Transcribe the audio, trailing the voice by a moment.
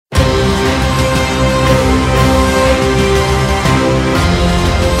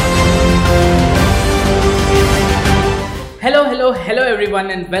Hello everyone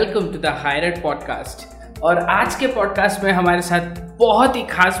and welcome to the हायरेट podcast. और आज के पॉडकास्ट में हमारे साथ बहुत ही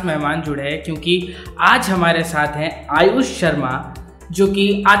खास मेहमान जुड़े हैं, क्योंकि आज हमारे साथ हैं आयुष शर्मा, जो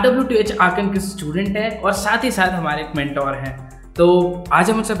कि RWTH आकन के स्टूडेंट हैं और साथ ही साथ हमारे एक मेंटोर हैं। तो आज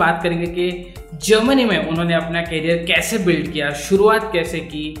हम उनसे बात करेंगे कि जर्मनी में उन्होंने अपना करियर कैसे बिल्ड किया, शुरुआत कैसे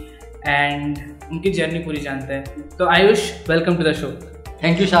की एंड उनकी जर्नी पूरी जानते हैं। तो Ayush, welcome to the show.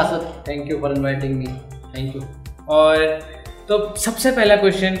 Thank you Shashwat, thank you for inviting me. Thank you. और तो सबसे पहला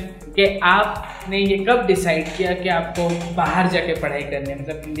क्वेश्चन कि आपने ये कब डिसाइड किया कि आपको बाहर जाके पढ़ाई करनी है,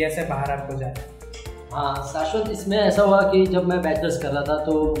 मतलब इंडिया से बाहर आपको जाना है? हाँ शाश्वत, इसमें ऐसा हुआ कि जब मैं बैचलर्स कर रहा था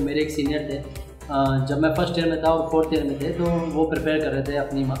तो मेरे एक सीनियर थे, जब मैं फर्स्ट ईयर में था और फोर्थ ईयर में थे, तो वो प्रिपेयर कर रहे थे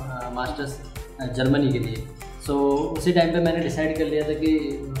अपनी मास्टर्स जर्मनी के लिए। सो उसी टाइम पे मैंने डिसाइड कर लिया था कि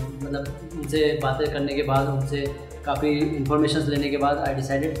मतलब उनसे बातें करने के बाद, उनसे काफ़ी इन्फॉर्मेशन लेने के बाद आई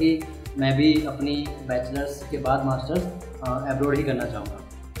डिसाइडेड कि मैं भी अपनी बैचलर्स के बाद मास्टर्स अब्रॉड ही करना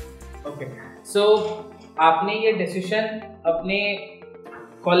चाहूँगा। ओके, सो आपने ये डिसीजन अपने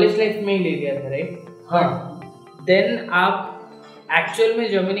कॉलेज लाइफ में ही ले लिया था, राइट? हाँ। देन आप एक्चुअल में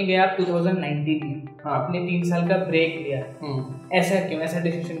जर्मनी गए आप 2019 में। हाँ। आपने 3 साल का ब्रेक लिया। ऐसा क्यों, ऐसा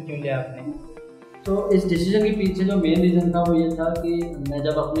डिसीजन क्यों लिया आपने? तो इस डिसीजन के पीछे जो मेन रीज़न था वो ये था कि मैं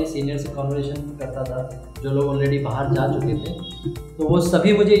जब अपने सीनियर से कन्वर्सेशन करता था, जो लोग ऑलरेडी बाहर जा चुके थे, तो वो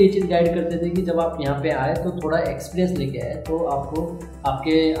सभी मुझे ये चीज़ गाइड करते थे कि जब आप यहाँ पे आए तो थोड़ा एक्सपीरियंस लेके आए, तो आपको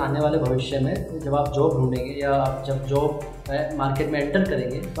आपके आने वाले भविष्य में जब आप जॉब ढूंढेंगे या आप जब जॉब मार्केट में एंटर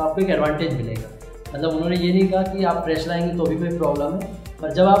करेंगे तो आपको एक एडवांटेज मिलेगा। मतलब उन्होंने ये नहीं कहा कि आप फ्रेश लाएंगे तो भी कोई प्रॉब्लम है,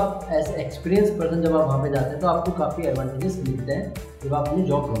 पर जब आप एज एक्सपीरियंस पर्सन जब आप वहाँ पे जाते हैं तो आपको काफ़ी एडवांटेजेस मिलते हैं जब आप अपनी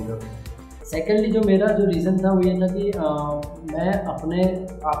जॉब ढूंढ रहे हो। सेकेंडली जो मेरा जो रीज़न था वो ये था कि मैं अपने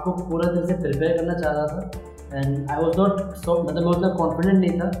आप को पूरा तरह से प्रिपेयर करना चाह रहा था and I was not so, मतलब मैं उतना कॉन्फिडेंट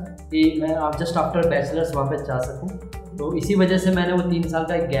नहीं था कि मैं आप जस्ट आफ्टर बैचलर्स वहाँ पे जा सकूँ। तो इसी वजह से मैंने वो 3 साल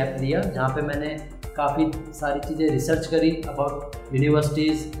का एक गैप लिया, जहाँ पे मैंने काफ़ी सारी चीज़ें रिसर्च करी अबाउट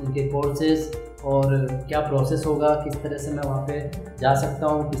यूनिवर्सिटीज़, उनके कोर्सेज और क्या प्रोसेस होगा, किस तरह से मैं वहाँ पे जा सकता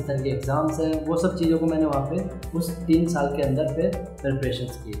हूँ, किस तरह के एग्ज़ाम्स हैं, वो सब चीज़ों को मैंने वहाँ पे उस 3 साल के अंदर पे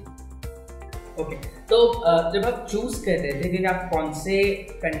प्रिपरेशंस की। ओके, तो जब आप चूज कर रहे थे कि आप कौन से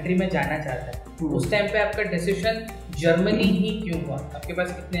कंट्री में जाना चाहते हैं, उस टाइम पे आपका डिसीजन जर्मनी ही क्यों हुआ? आपके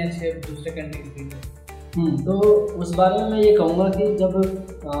पास कितने अच्छे दूसरे कंट्रीज भी थे? तो उस बारे में मैं ये कहूँगा कि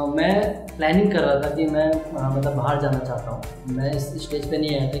जब मैं प्लानिंग कर रहा था कि मैं मतलब बाहर जाना चाहता हूँ, मैं इस स्टेज पे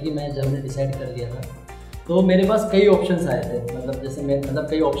नहीं आया था कि मैं जर्मनी डिसाइड कर लिया था, तो मेरे पास कई ऑप्शंस आए थे। मतलब जैसे मैं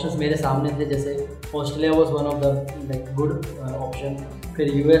कई ऑप्शंस मेरे सामने थे, जैसे Australia was one of the like good option, फिर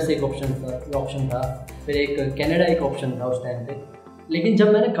यूएस एक ऑप्शन था, फिर एक कनाडा एक ऑप्शन था उस टाइम पे। लेकिन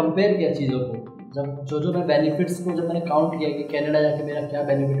जब मैंने कंपेयर किया चीज़ों को, जब जो मैं बेनिफिट्स को जब मैंने काउंट किया कि कनाडा जाके मेरा क्या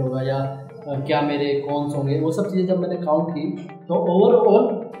बेनिफिट होगा या क्या मेरे कॉन्स होंगे, वो सब चीज़ें जब मैंने काउंट की तो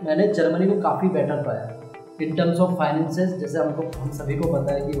ओवरऑल मैंने जर्मनी को काफ़ी बेटर पाया इन टर्म्स ऑफ फाइनेंसेस। जैसे हम सभी को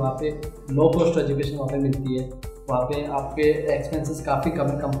पता है कि वहाँ पे लो कॉस्ट एजुकेशन वहाँ पे मिलती है, वहाँ पे आपके एक्सपेंसेस काफ़ी कम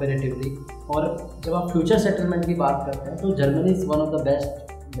है कंपेरेटिवली, और जब आप फ्यूचर सेटलमेंट की बात करते हैं तो Germany is one of the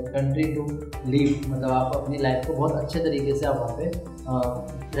best country to leave. मतलब आप अपनी लाइफ को बहुत अच्छे तरीके से आप वहाँ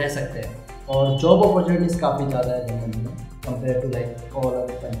पे रह सकते हैं, और जॉब अपॉर्चुनिटीज़ काफ़ी ज़्यादा है जर्मनी में compare to like all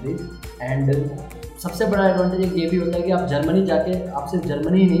other countries. And सबसे बड़ा एडवांटेज ये भी होता है कि आप जर्मनी जाके आप सिर्फ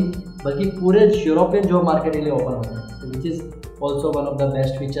जर्मनी ही नहीं बल्कि पूरे यूरोपियन जॉब मार्केट के लिए ओपन होते हैं, which is also one of the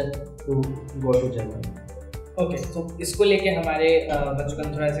best feature to go to Germany. Okay, तो इसको लेके हमारे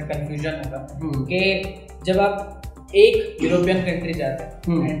बचपन थोड़ा सा कन्फ्यूजन होगा कि जब आप एक यूरोपियन कंट्री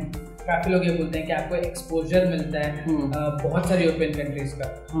जाते हैं एंड काफ़ी लोग ये बोलते हैं कि आपको एक्सपोजर मिलता है बहुत सारे यूरोपियन कंट्रीज़ का,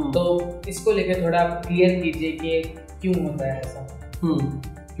 तो इसको लेके थोड़ा आप क्लियर कीजिए कि क्यों होता है ऐसा?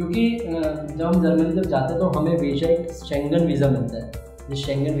 क्योंकि जब हम जर्मनी जब जाते हैं तो हमें हमेशा एक शेंगन वीज़ा मिलता है, जिस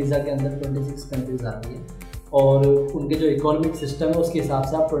शेंगन वीज़ा के अंदर 26 कंट्रीज़ आती है, और उनके जो इकोनॉमिक सिस्टम है उसके हिसाब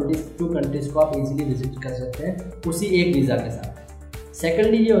से आप 22 कंट्रीज़ को आप इजीली विजिट कर सकते हैं उसी एक वीज़ा के साथ।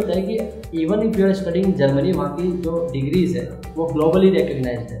 सेकेंडली ये होता है कि even if you are studying Germany, वहाँ की जो डिग्रीज़ है वो ग्लोबली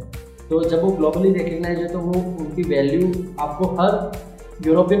रिकग्नाइज्ड है। तो जब वो ग्लोबली रिकग्नाइज है तो वो उनकी वैल्यू आपको हर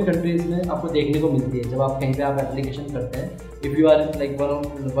यूरोपियन कंट्रीज़ में आपको देखने को मिलती है। जब आप कहीं पे आप एप्लीकेशन करते हैं, if you are like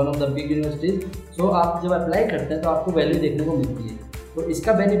one of the big universities, सो आप जब अप्लाई करते हैं तो आपको वैल्यू देखने को मिलती है। तो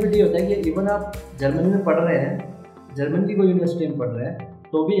इसका बेनिफिट ये होता है कि इवन आप जर्मनी में पढ़ रहे हैं, जर्मनी की कोई यूनिवर्सिटी में पढ़ रहे हैं,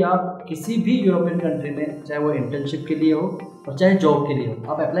 तो भी आप किसी भी यूरोपियन कंट्री में, चाहे वो इंटर्नशिप के लिए हो और चाहे जॉब के लिए हो,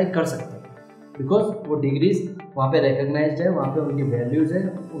 आप अप्लाई कर सकते हैं, बिकॉज वो डिग्रीज वहाँ पे रिकग्नाइज्ड है, वहाँ पे उनकी वैल्यूज़ है,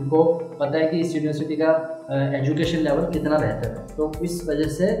 उनको पता है कि इस यूनिवर्सिटी का एजुकेशन लेवल कितना बेहतर है। तो इस वजह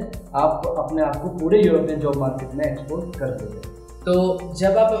से आप अपने आप को पूरे यूरोपियन जॉब मार्केट में एक्सपोज कर देते हैं। तो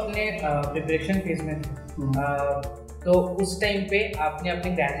जब आप अपने प्रिपरेशन फेज में थे, तो उस टाइम पे आपने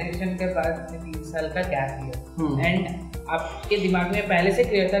अपने ग्रेजुएशन के बाद 3 साल का गैप लिया एंड आपके दिमाग में पहले से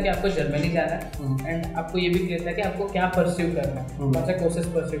क्लियर था कि आपको जर्मनी जाना है एंड आपको ये भी क्लियर था कि आपको क्या परस्यू करना है, कौन सा कोर्सेज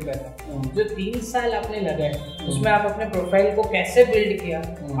परस्यू करना है। जो 3 साल आपने लगाए उसमें आप अपने प्रोफाइल को कैसे बिल्ड किया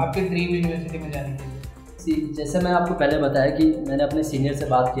आपके ड्रीम यूनिवर्सिटी में जाने के लिए? जैसे मैं आपको पहले बताया कि मैंने अपने सीनियर से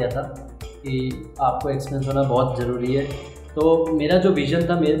बात किया था कि आपको एक्सपीरियंस होना बहुत ज़रूरी है। तो मेरा जो विज़न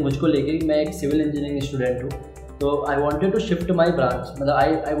था मुझको लेके, मैं एक सिविल इंजीनियरिंग स्टूडेंट हूँ, तो I wanted to shift my branch, मतलब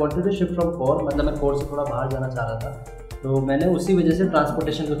I wanted to shift from core, मतलब मैं कोर से थोड़ा बाहर जाना चाह रहा था। तो मैंने उसी वजह से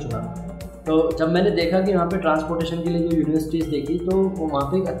ट्रांसपोर्टेशन को चुना। तो जब मैंने देखा कि वहाँ पे ट्रांसपोर्टेशन के लिए जो यूनिवर्सिटीज़ देखी, तो वहाँ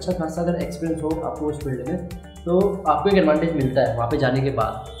पे एक अच्छा खासा अगर एक्सपीरियंस हो आपको उस फील्ड में, तो आपको एक एडवांटेज मिलता है वहाँ पे जाने के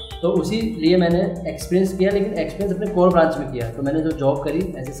बाद। तो उसी लिए मैंने एक्सपीरियंस किया, लेकिन एक्सपीरियंस अपने कोर ब्रांच में किया। तो मैंने जो जॉब करी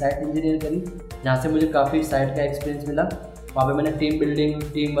एज ए साइट इंजीनियर करी, जहाँ से मुझे काफ़ी साइट का एक्सपीरियंस मिला। वहाँ पे मैंने team building,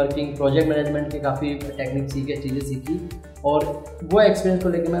 team working, project management के काफ़ी टेक्निक सीखे, चीज़ें सीखी, और वो एक्सपीरियंस को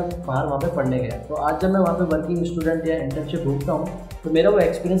लेकर मैं वहाँ पे पढ़ने गया। तो आज जब मैं वहाँ पे वर्किंग स्टूडेंट या इंटर्नशिप ढूंढता हूँ, तो मेरा वो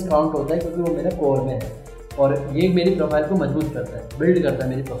एक्सपीरियंस काउंट होता है, क्योंकि वो मेरे कोर में है और ये मेरी प्रोफाइल को मजबूत करता है, बिल्ड करता है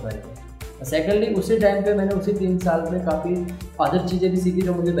मेरी प्रोफाइल को। सेकेंडली उसी टाइम पे मैंने उसी 3 साल में काफ़ी अदर चीज़ें भी सीखी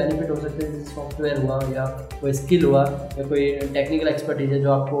जो मुझे बेनिफिट हो सकते हैं, जैसे सॉफ्टवेयर हुआ या कोई स्किल हुआ या कोई टेक्निकल एक्सपर्टीज है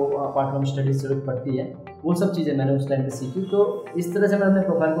जो आपको अपार्ट फ्रॉम स्टडीज जरूरत पड़ती है, वो सब चीज़ें मैंने उस टाइम पे सीखी। तो इस तरह से मैंने अपने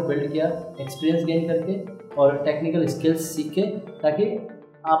प्रोफाइल को बिल्ड किया, एक्सपीरियंस गेन करके और टेक्निकल स्किल्स सीख के, ताकि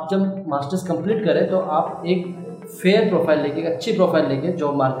आप जब मास्टर्स कंप्लीट करें तो आप एक फेयर प्रोफाइल लेके, एक अच्छी प्रोफाइल लेके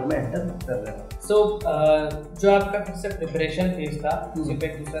जॉब मार्केट में एंटर कर रहे हैं। सो जो आपका फिर से प्रिपरेशन फेज था, उसी पे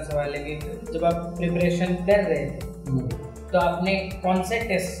दूसरा सवाल है कि जब आप प्रिपरेशन कर रहे थे तो आपने कौन से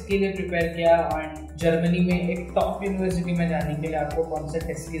टेस्ट के लिए प्रिपेयर किया, और जर्मनी में एक टॉप यूनिवर्सिटी में जाने के लिए आपको कौन से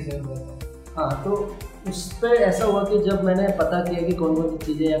टेस्ट की ज़रूरत है? हाँ, तो उस पर ऐसा हुआ कि जब मैंने पता किया कि कौन कौन सी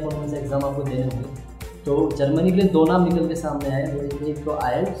चीज़ें या कौन कौन से एग्ज़ाम आपको देने होंगे, तो जर्मनी के लिए 2 नाम निकल के सामने आए, एक तो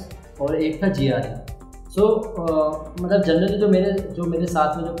आयल्स और एक था GRE। सो मतलब जनरली जो मेरे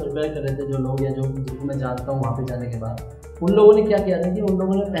साथ में जो प्रिपेयर कर रहे थे जो लोग, या जिनको मैं जानता हूँ वहाँ पे जाने के बाद, उन लोगों ने क्या किया था कि उन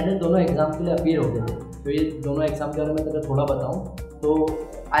लोगों ने पहले दोनों एग्ज़ाम के लिए अपीयर होते थे। तो ये दोनों एग्ज़ाम के बारे में अगर थोड़ा बताऊँ, तो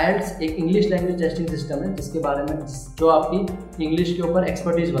आयल्स एक इंग्लिश लैंग्वेज टेस्टिंग सिस्टम है, जिसके बारे में जो आपकी इंग्लिश के ऊपर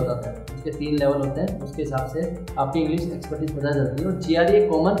एक्सपर्टीज़ बताता है। उसके 3 लेवल होते हैं, उसके हिसाब से आपकी इंग्लिश एक्सपर्टीज़ पता चलती है। और GRE एक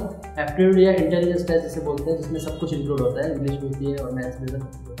कॉमन एप्टीट्यूड या इंटेलिजेंस टेस्ट जिसे बोलते हैं, जिसमें सब कुछ इंक्लूड होता है, इंग्लिश भी होती है और मैथ्स भी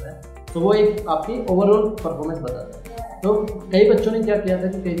होता है। तो वो एक आपकी ओवरऑल परफॉर्मेंस बताता है। तो कई बच्चों ने क्या किया था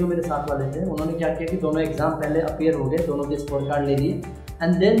कि कई जो मेरे साथ वाले थे, उन्होंने क्या किया कि दोनों एग्जाम पहले अपीयर हो गए, दोनों के स्कोर कार्ड ले लिए,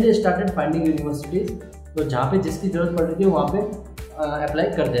 and then they started finding universities. तो जहाँ पे जिसकी ज़रूरत पड़ रही थी वहाँ पे अप्लाई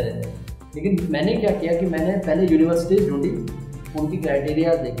कर दे रहे थे। लेकिन मैंने क्या किया कि मैंने पहले यूनिवर्सिटीज़ ढूंढी, उनकी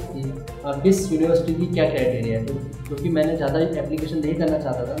क्राइटेरिया देखी कि किस यूनिवर्सिटी की क्या क्राइटेरिया है। तो क्योंकि मैंने ज़्यादा एप्लीकेशन नहीं करना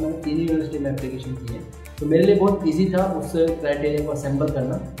चाहता था, मैंने 3 यूनिवर्सिटी में एप्लीकेशन की है, तो मेरे लिए बहुत ईजी था उस क्राइटेरिया को असेंबल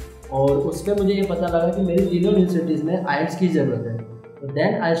करना। और उस पर मुझे ये पता लगा कि मेरी तीनों यूनिवर्सिटीज़ में आयल्स की ज़रूरत है। तो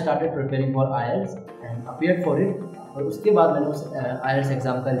then I started preparing for IELTS and appeared for it. और उसके बाद मैंने उस आयल्स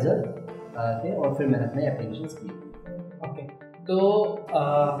एग्ज़ाम का रिजल्ट के और फिर मैंने अपने एप्लीकेशन की। ओके, तो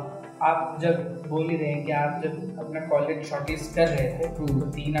आप जब बोल ही रहे हैं कि आप जब अपना कॉलेज शॉर्टलिस्ट कर रहे थे तो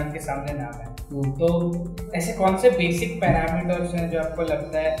 3 आपके सामने नाम है, तो ऐसे कौन से बेसिक पैरामीटर्स हैं जो आपको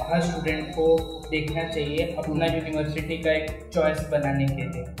लगता है हर स्टूडेंट को देखना चाहिए अपना यूनिवर्सिटी का एक चॉइस बनाने के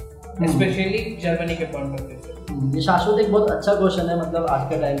लिए, स्पेशली जर्मनी के पॉइंट ऑफ व्यू से? ये शाश्वत एक बहुत अच्छा क्वेश्चन है। मतलब आज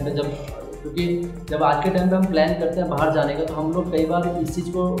के टाइम पे क्योंकि जब आज के टाइम पे हम प्लान करते हैं बाहर जाने का, तो हम लोग कई बार इस चीज़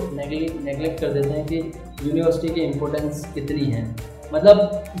को नेगलेक्ट कर देते हैं कि यूनिवर्सिटी की इम्पोर्टेंस कितनी है।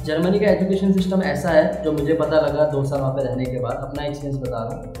 मतलब जर्मनी का एजुकेशन सिस्टम ऐसा है, जो मुझे पता लगा 2 साल वहाँ पे रहने के बाद, अपना एक्सपीरियंस बता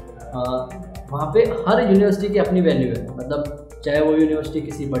रहा हूँ। वहाँ पे हर यूनिवर्सिटी की अपनी वैल्यू है। मतलब चाहे वो यूनिवर्सिटी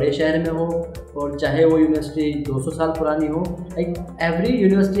किसी बड़े शहर में हो और चाहे वो यूनिवर्सिटी 200 साल पुरानी हो, like every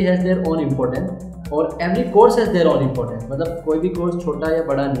university has their own importance और every course has their own importance. मतलब कोई भी कोर्स छोटा या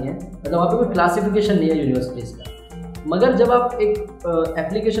बड़ा नहीं है, मतलब वहाँ पे कोई क्लासिफिकेशन नहीं है यूनिवर्सिटीज़ का। मगर जब आप एक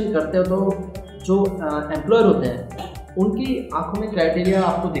एप्लीकेशन करते हो, तो जो एम्प्लॉयर होते हैं उनकी आंखों में क्राइटेरिया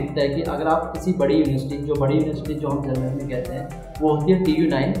आपको दिखता है कि अगर आप किसी बड़ी यूनिवर्सिटी जो हम जर्मनी में कहते हैं, वो होती है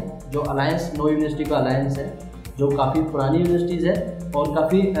TU9, जो अलायंस 9 यूनिवर्सिटी का अलायंस है, जो काफ़ी पुरानी यूनिवर्सिटीज़ है और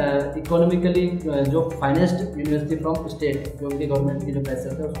काफ़ी इकोनॉमिकली जो फाइनेंस्ड यूनिवर्सिटी फ्रॉम स्टेट, जो उनके गवर्नमेंट की जो पैसे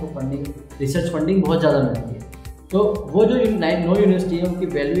होते हैं उसको फंडिंग, रिसर्च फंडिंग बहुत ज़्यादा मिलती है। तो वो जो 9 यूनिवर्सिटी है उनकी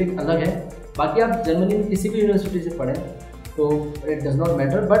वैल्यू एक अलग है। बाकी आप जर्मनी में किसी भी यूनिवर्सिटी से पढ़ें तो it does not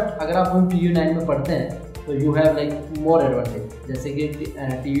matter, but अगर आप हम TU9 में पढ़ते हैं तो you have like more advantage, जैसे कि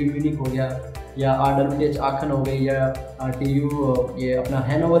TU म्यूनिक हो गया, या RWTH आखन हो गई, या TU ये अपना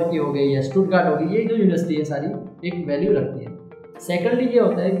हैनोवर की हो गई, या स्टुटगार्ट हो गई। ये जो यूनिवर्सिटी है सारी एक वैल्यू रखती है। सेकेंडली ये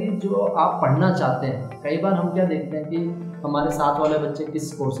होता है कि जो आप पढ़ना चाहते हैं, कई बार हम क्या देखते हैं कि हमारे साथ वाले बच्चे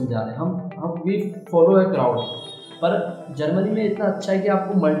किस कोर्स में जा रहे हैं, हम वी फॉलो ए क्राउड। पर जर्मनी में इतना अच्छा है कि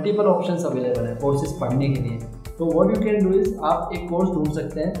आपको मल्टीपल ऑप्शंस अवेलेबल है कोर्सेज पढ़ने के लिए। तो what you can do is आप एक कोर्स ढूंढ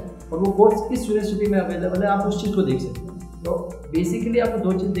सकते हैं और वो कोर्स किस यूनिवर्सिटी में अवेलेबल है आप उस चीज़ को देख सकते हैं। तो बेसिकली आपको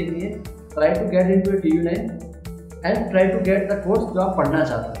दो चीज़ देखनी है, try to get into a TU9 and try to get the course जो आप पढ़ना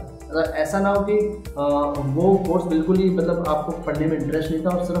चाहते हैं। ऐसा ना हो कि वो कोर्स बिल्कुल ही मतलब आपको पढ़ने में इंटरेस्ट नहीं था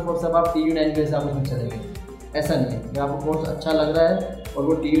और सिर्फ आप TU9 के हिसाब से चले गए, ऐसा नहीं है। जब आपको कोर्स अच्छा लग रहा है और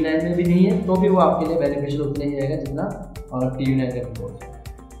वो TU9 में भी नहीं है तो भी वो आपके लिए बेनिफिशियल उतना ही रहेगा जितना TU9 का कोर्स है।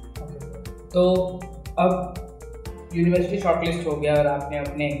 तो अब यूनिवर्सिटी शॉर्टलिस्ट हो गया और आपने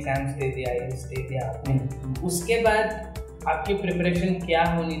अपने एग्जाम्स दे दिया, आईएलटीएस दे दिया आपने, उसके बाद आपकी प्रिपरेशन क्या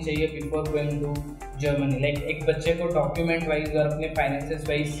होनी चाहिए before going to Germany? Like एक बच्चे को डॉक्यूमेंट वाइज और अपने फाइनेंसेस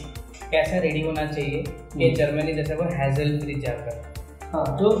वाइज कैसा रेडी होना चाहिए कि जर्मनी जैसे वो हैजल फ्री जाकर? हाँ,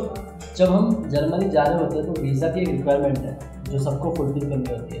 तो जब हम जर्मनी जा रहे होते हैं तो वीज़ा की एक रिक्वायरमेंट है जो सबको फुलफिल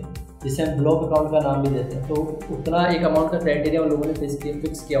करनी होती है, जिसे हम ब्लॉक अकाउंट का नाम भी देते हैं। तो उतना एक अमाउंट का क्राइटेरिया उन लोगों ने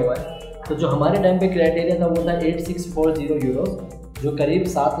फिक्स किया हुआ है। तो जो हमारे टाइम पे क्राइटेरिया था वो था 8640 यूरोज, जो करीब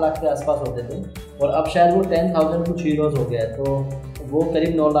 7 लाख के आसपास होते थे, और अब शायद वो 10,000 कुछ यूरोज हो गया है, तो वो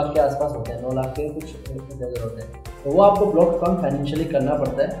करीब 9 लाख के आसपास होते हैं, 9 लाख के कुछ होते हैं। तो वो आपको ब्लॉक अकाउंट फाइनेंशियली करना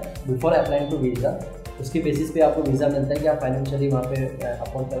पड़ता है बिफोर अप्लाइंग टू वीज़ा। उसके बेसिस पे आपको वीज़ा मिलता है कि आप फाइनेंशियली वहाँ पे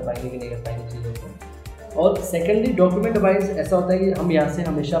अफोर्ड कर पाएंगे कि नहीं कर पाएंगे चीज़ों को। और सेकेंडली डॉक्यूमेंट वाइज ऐसा होता है कि हम यहाँ से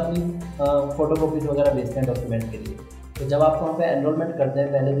हमेशा अपनी फ़ोटोकॉपीज़ वगैरह भेजते हैं डॉक्यूमेंट के लिए। तो जब आप वहाँ पे एनरोलमेंट करते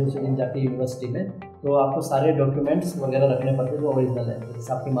हैं पहले दूसरे दिन जाके यूनिवर्सिटी में, तो आपको सारे डॉक्यूमेंट्स वगैरह रखने पड़ते हैं जो ओरिजिनल है।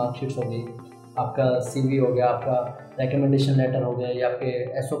 जैसे आपकी मार्कशीट्स हो गई, आपका CV हो गया, आपका रिकमेंडेशन लेटर हो गया, या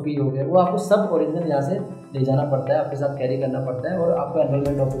आपके SOP हो गए, वो आपको सब ओरिजिनल यहाँ से ले जाना पड़ता है, आपके साथ कैरी करना पड़ता है और आपको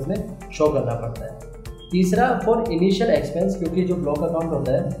एनरोलमेंट ऑफिस में शो करना पड़ता है। तीसरा, फॉर इनिशियल एक्सपेंस, क्योंकि जो ब्लॉक अकाउंट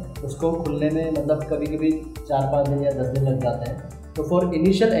होता है उसको खुलने में मतलब कभी कभी 4-5 दिन या 10 दिन लग जाते हैं। तो फॉर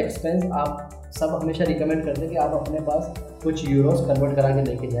इनिशियल एक्सपेंस आप सब हमेशा रिकमेंड करते हैं कि आप अपने पास कुछ यूरोस कन्वर्ट करा के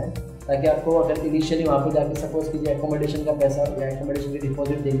लेके जाएं, ताकि आपको अगर इनिशियली वहाँ पे जाके सपोज कीजिए एकोमोडेशन का पैसा या एकोमोडेशन की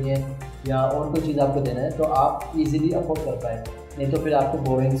डिपॉजिट देनी है या और कोई चीज़ आपको देना है तो आप इजीली अफोर्ड कर पाए, नहीं तो फिर आपको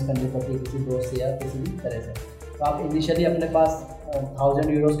बोरिंग्स करनी पड़ती है किसी दोस्त से या किसी भी तरह से। तो आप इनिशियली अपने पास 1000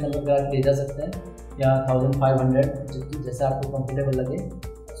 यूरोस कन्वर्ट करा के ले जा सकते हैं या 1500, जैसे आपको कंफर्टेबल लगे।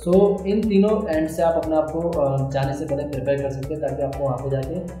 सो इन तीनों एंड से आप अपने आप को जाने से पहले प्रिपेयर कर सकते हैं, ताकि आपको वहाँ पे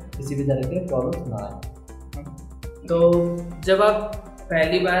जाके किसी भी तरह के प्रॉब्लम ना आए। तो जब आप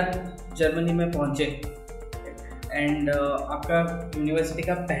पहली बार जर्मनी में पहुँचे एंड आपका यूनिवर्सिटी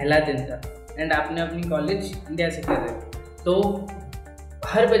का पहला दिन था एंड आपने अपनी कॉलेज इंडिया से कर रहे, तो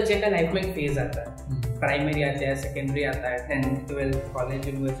हर बच्चे का लाइफ में एक फेज़ आता है, प्राइमरी आता है, सेकेंडरी आता है, 10th 12th कॉलेज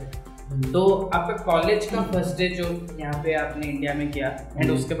यूनिवर्सिटी। तो आपका कॉलेज का फर्स्ट डे जो यहाँ पे आपने इंडिया में किया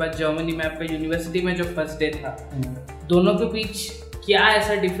एंड उसके बाद जर्मनी में आपका यूनिवर्सिटी में जो फर्स्ट डे था, दोनों के बीच क्या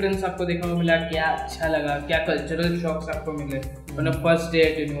ऐसा डिफरेंस आपको देखने को मिला? क्या अच्छा लगा? क्या कल्चरल शॉक्स आपको मिले मतलब फर्स्ट डे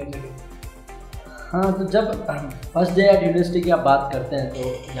एट यूनिवर्सिटी? हाँ, तो जब फर्स्ट डे एट यूनिवर्सिटी की आप बात करते हैं तो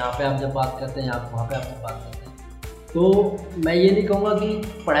यहाँ पे आप जब बात करते हैं वहाँ पे आप बात करते हैं, तो मैं ये नहीं कहूँगा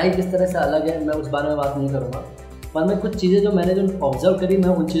कि पढ़ाई किस तरह से अलग है, मैं उस बारे में बात नहीं करूँगा, पर मैं कुछ चीज़ें जो मैंने जो ऑब्जर्व करी मैं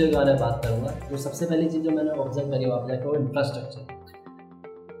उन चीज़ों के बारे में बात करूँगा। जो सबसे पहली चीज़ जो मैंने ऑब्जर्व करी वहाँ जाकर वो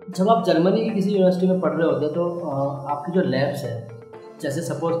इंफ्रास्ट्रक्चर। जब आप जर्मनी की किसी यूनिवर्सिटी में पढ़ रहे होते हैं तो आपकी जो लैब्स है, जैसे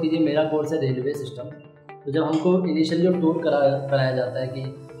सपोज कीजिए मेरा कोर्स है रेलवे सिस्टम, तो जब हमको इनिशियली जो टूर कराया जाता है कि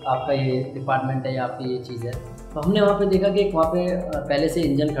आपका ये डिपार्टमेंट है या आपकी ये चीज़ है, तो हमने वहाँ पे देखा कि एक वहाँ पे पहले से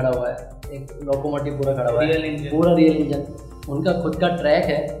इंजन खड़ा हुआ है, एक लोकोमोटिव पूरा खड़ा हुआ है, पूरा रियल इंजन। उनका खुद का ट्रैक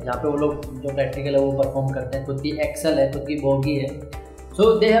है जहाँ पे वो लोग जो प्रैक्टिकल है वो परफॉर्म करते हैं, खुद की एक्सल है, खुद की बोगी है।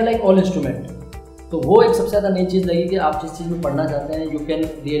 So they have like all instrument. तो वो एक सबसे ज़्यादा नई चीज़ लगी कि आप जिस चीज़ में पढ़ना चाहते हैं you can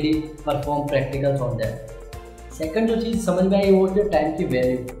really perform practicals on that. Second जो चीज़ समझ में आई वो होती है टाइम की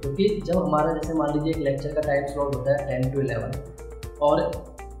वैल्यू, क्योंकि जब हमारा जैसे मान लीजिए एक लेक्चर का टाइम स्लॉट होता है 10 to 11, और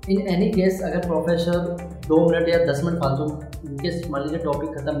इन एनी केस अगर प्रोफेसर 2 मिनट या 10 मिनट फालतू इनकेस मान लीजिए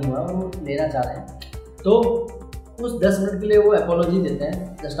टॉपिक खत्म नहीं हुआ और वो लेना चाह रहे हैं, तो उस 10 मिनट के लिए वो अपोलॉजी देते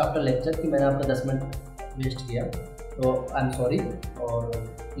हैं जस्ट आफ्टर लेक्चर कि मैंने आपका 10 मिनट वेस्ट किया, तो आई एम सॉरी और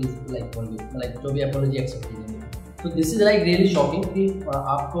प्लीज़ लाइक जो भी अपोलॉजी एक्सेप्ट कीजिए। तो this is like really shocking कि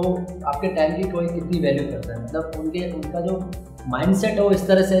आपको आपके टाइम की कोई कितनी वैल्यू करता है। मतलब उनका जो माइंडसेट है वो इस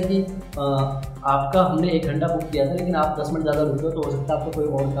तरह से है कि आपका हमने 1 घंटा बुक किया था लेकिन आप 10 मिनट ज़्यादा रुके हो तो हो सकता है आपको कोई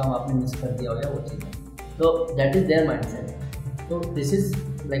और काम आपने मिस कर दिया हो या वो चीज़, तो दैट इज़ देयर माइंडसेट। तो this is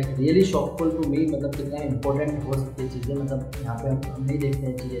like really शॉकफुल to me, मतलब कितना इंपॉर्टेंट हो सकती है चीज़ें, मतलब यहाँ पे हम नहीं देखते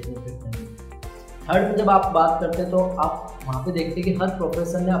हैं चीज़ें इतनी इफेक्ट। थर्ड में जब आप बात करते हैं तो आप वहाँ पे देखते हैं कि हर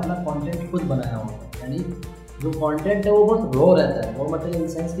प्रोफेसर ने अपना कंटेंट खुद बनाया हुआ है, यानी जो कंटेंट है वो बहुत रॉ रहता है, रॉ मटेरियल इन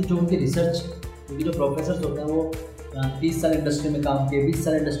सेंस कि जो उनकी रिसर्च, क्योंकि जो प्रोफेसर होते हैं वो 30 साल इंडस्ट्री में काम किए, 20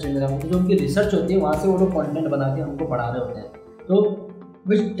 साल इंडस्ट्री में काम किए, जो उनकी रिसर्च होती है वहाँ से वो लोग कंटेंट बना के हमको पढ़ा रहे होते हैं। तो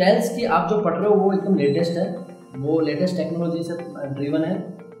विच टेल्स कि आप जो पढ़ रहे हो वो एकदम लेटेस्ट है, वो लेटेस्ट टेक्नोलॉजी से ड्रिवन है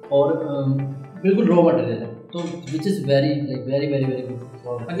और बिल्कुल रॉ मटेरियल है, तो विच इज़ वेरी गुड।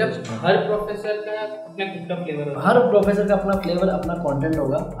 मतलब हर प्रोफेसर का अपना खुद का फ्लेवर होगा, हर प्रोफेसर का अपना फ्लेवर, अपना कंटेंट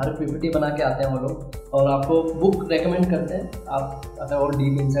होगा, हर पीपीटी बना के आते हैं वो लोग और आपको बुक रेकमेंड करते हैं। आप अगर और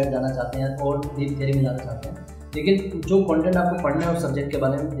डीप इनसाइड जाना चाहते हैं और डीप थ्योरी में जाना चाहते हैं, लेकिन जो कंटेंट आपको पढ़ना है उस सब्जेक्ट के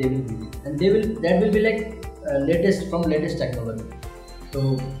बारे में they will give and that will be like latest from latest technology, तो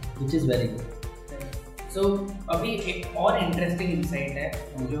विच इज़ वेरी गुड। सो अभी एक और इंटरेस्टिंग इंसाइट है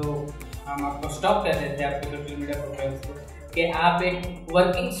जो हम आपको स्टॉप कर देते हैं आपके सोशल मीडिया प्रोफाइल्स को, कि आप एक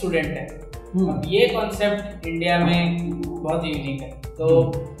वर्किंग स्टूडेंट हैं। अब ये कॉन्सेप्ट इंडिया में बहुत यूनिक है, तो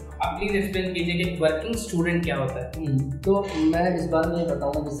आप प्लीज़ एक्सप्लेन कीजिए कि वर्किंग स्टूडेंट क्या होता है। तो मैं इस बारे में ये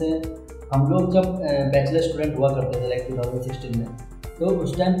बताऊँगा, जैसे हम लोग जब बैचलर स्टूडेंट हुआ करते थे लाइक 2016 में, तो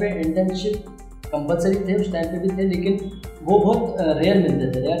उस टाइम पे इंटर्नशिप कंपलसरी थे, उस टाइम पे भी थे, लेकिन वो बहुत रेयर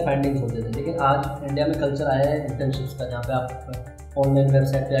मिलते थे, रेयर फाइंडिंग्स होते थे। लेकिन आज इंडिया में कल्चर आया है इंटर्नशिप्स का, जहाँ पे आप ऑनलाइन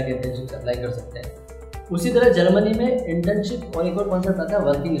वेबसाइट पे आके इंटर्नशिप अप्लाई कर सकते हैं। उसी तरह जर्मनी में इंटर्नशिप और एक और कॉन्सेप्ट आता है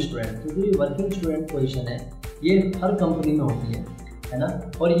वर्किंग स्टूडेंट। क्योंकि ये वर्किंग स्टूडेंट पोजीशन है, ये हर कंपनी में होती है ना,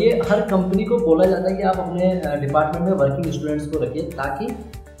 और ये हर कंपनी को बोला जाता है कि आप अपने डिपार्टमेंट में वर्किंग स्टूडेंट्स को रखिए ताकि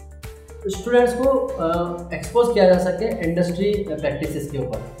स्टूडेंट्स को एक्सपोज किया जा सके इंडस्ट्री प्रैक्टिसेस के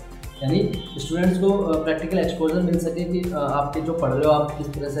ऊपर, यानी स्टूडेंट्स को प्रैक्टिकल एक्सपोजर मिल सके कि आपके जो पढ़ रहे हो आप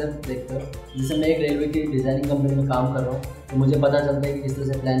किस तरह से देखते हो। जैसे मैं एक रेलवे की डिज़ाइनिंग कंपनी में काम कर रहा हूँ, तो मुझे पता चलता है कि किस तरह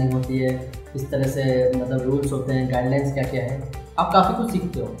से प्लानिंग होती है, किस तरह से मतलब रूल्स होते हैं, गाइडलाइंस क्या क्या है, आप काफ़ी कुछ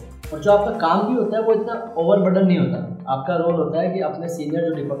सीखते हो। और जो आपका काम भी होता है वो इतना ओवरबर्डन नहीं होता। आपका रोल होता है कि अपने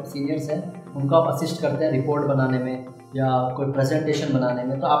सीनियर्स हैं उनको आप असिस्ट करते हैं रिपोर्ट बनाने में या कोई प्रेजेंटेशन बनाने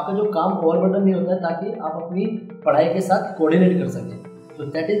में, तो आपका जो काम ओवरबर्डन नहीं होता है ताकि आप अपनी पढ़ाई के साथ कोऑर्डिनेट कर सकें। तो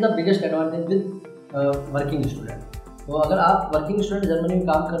that is the biggest advantage with working student. तो अगर आप वर्किंग स्टूडेंट जर्मनी में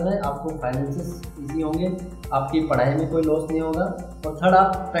काम कर रहे हैं, आपको फाइनेंसेस ईजी होंगे, आपकी पढ़ाई में कोई लॉस नहीं होगा, और थर्ड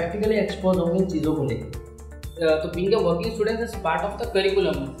आप प्रैक्टिकली एक्सपोज होंगे चीज़ों को लेकर। तो being a working student is part of the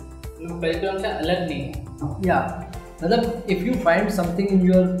curriculum, curriculum से अलग नहीं है। या मतलब if you find something in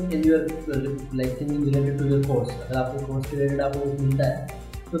your like thinking related to your course, अगर आपके कोर्स के रिलेटेड आपको कुछ मिलता है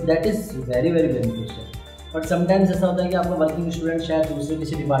तो that is very beneficial. But sometimes ऐसा होता है कि आपका वर्किंग स्टूडेंट शायद दूसरे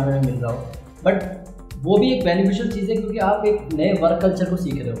किसी डिपार्टमेंट में मिल रहा हो, बट वो भी एक बेनिफिशियल चीज़ है क्योंकि आप एक नए वर्क कल्चर को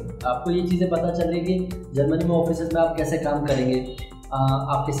सीख रहे हो। आपको ये चीज़ें पता चल रही है कि जर्मनी में ऑफिस में आप कैसे काम करेंगे,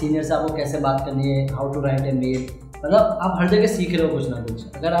 आपके सीनियर से आपको कैसे बात करनी है, how to write a mail, मतलब आप हर जगह सीख रहे हो कुछ ना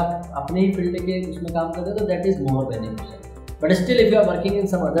कुछ। अगर आप अपने ही फील्ड के उसमें काम कर रहे हो तो that is more beneficial. But still if you are working in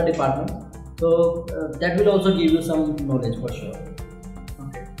some other department तो that will also give you some knowledge for sure.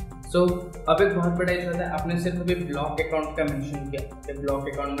 So अब एक बहुत बड़ा इशू है, आपने सिर्फ अभी ब्लॉक अकाउंट का मेंशन किया कि ब्लॉक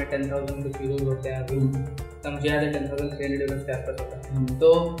अकाउंट में 10,000 रुपीज़ होते हैं, अभी समझे ज़्यादा 10,300 के आसपास होता है।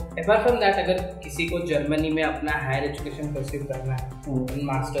 तो अपार्ट फ्रॉम दैट अगर किसी को जर्मनी में अपना हायर एजुकेशन परस्यू करना है,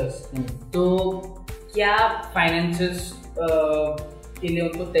 मास्टर्स, तो क्या फाइनेंसेस के लिए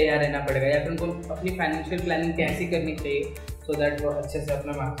उनको तैयार रहना पड़ेगा या फिर उनको अपनी फाइनेंशियल प्लानिंग कैसी करनी चाहिए सो दैट वो अच्छे से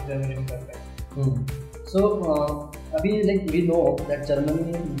अपना मास्टर्स जर्मनी में कर पाए? सो अभी like we know that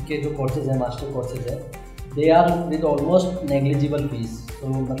Germany के जो कोर्सेज हैं, मास्टर कोर्सेज है, they are with almost negligible fees. तो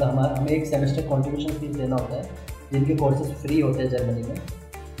मतलब हमें एक सेमेस्टर कॉन्ट्रीब्यूशन फीस देना होता है, जिनके कोर्सेज फ्री होते हैं जर्मनी में,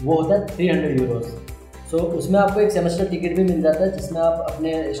 वो होता है 300 यूरोज़। सो उसमें आपको एक सेमेस्टर टिकट भी मिल जाता है जिसमें आप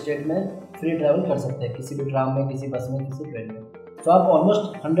अपने स्टेट में फ्री ट्रैवल कर सकते हैं, किसी भी ट्राम में, किसी बस में, किसी ट्रेन में। तो आप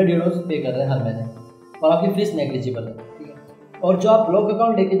ऑलमोस्ट 100 यूरोज़ पे कर रहे हैं हर महीने और आपकी फीस नेग्लिजिबल है, ठीक है। और जो आप ब्लॉक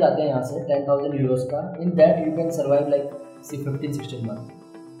अकाउंट लेके जाते हैं यहाँ से 10,000 यूरोज़ का, in that you can survive like 15-16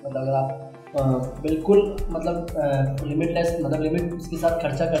 month. मतलब अगर आप बिल्कुल मतलब लिमिटलेस, मतलब लिमिट उसके साथ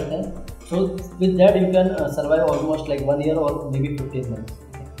खर्चा करते हैं, so with that you can survive almost like 1 year और मे बी 15 मंथ।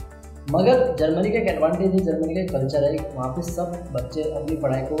 मगर जर्मनी का एक एडवांटेज है, जर्मनी का एक कल्चर है, वहाँ पे सब बच्चे अपनी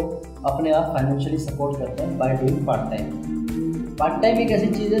पढ़ाई को अपने आप फाइनेंशियली सपोर्ट करते हैं by doing part time. Part time एक ऐसी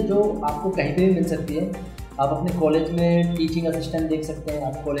चीज़ है जो आपको कहीं पे भी मिल सकती है। आप अपने कॉलेज में टीचिंग असिस्टेंट देख सकते हैं,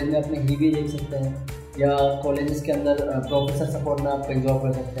 आप कॉलेज में अपने हीवी देख सकते हैं, या कॉलेजेस के अंदर प्रोफेसर सपोर्ट में आप कहीं जॉब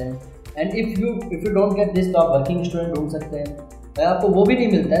कर सकते हैं। And if you don't get this तो आप वर्किंग स्टूडेंट ढूंढ सकते हैं। अगर आपको वो भी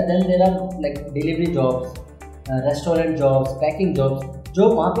नहीं मिलता है then there are like delivery jobs, restaurant jobs, packing jobs, जो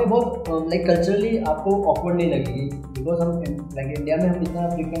वहाँ पे बहुत लाइक कल्चरली आपको ऑकवर्ड नहीं लगेगी, बिकॉज हम लाइक इंडिया में हम इतना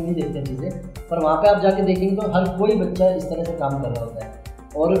फ्रीक्वेंट नहीं देखते हैं चीज़ें, पर वहाँ पे आप जाके देखेंगे तो हर कोई बच्चा इस तरह से काम कर रहा होता है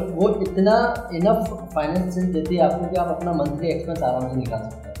और वो इतना इनफ फाइनेंस देती है आपको कि आप अपना मंथली एक्सपेंस आराम से निकाल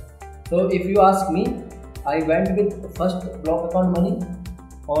सकते हैं। तो if you ask me, I went with first block account money,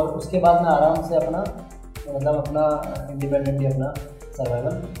 और उसके बाद मैं आराम से अपना मतलब अपना इंडिपेंडेंटली अपना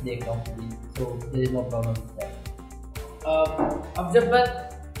सर्वाइवल देख रहा हूँ। So there is no problem. अब जब बात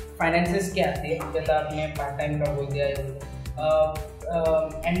फाइनेंसेस की आती है, जैसा आपने पार्ट टाइम का बोल दिया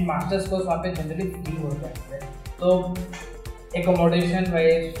एंड मास्टर्स कोर्स वहाँ पे जनरली फ्री होता है, तो एकोमोडेशन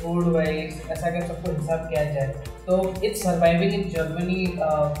वाइज, फूड वाइज, ऐसा अगर सबको हिसाब किया जाए तो it's surviving in Germany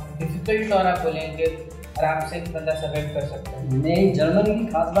difficult, और आप बोलेंगे आराम से बंदा सर्वाइव कर सकता है? नहीं, जर्मनी की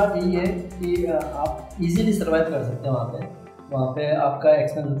खास बात यही है कि आप इजीली सर्वाइव कर सकते हैं वहाँ पे आपका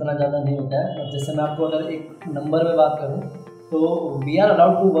एक्सपेंस उतना ज़्यादा नहीं होता है। और जैसे मैं आपको अगर एक नंबर में बात करूँ तो we are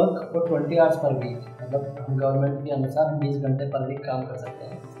allowed to work for 20 hours per week, मतलब हम गवर्नमेंट के अनुसार हम 20 घंटे पर वीक काम कर सकते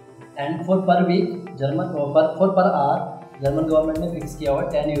हैं। And for per week German per hour German government ने फिक्स किया हुआ है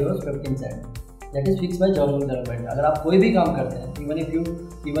 10 euros 15 cent, that is fix by German government. अगर आप कोई भी काम करते हैं, even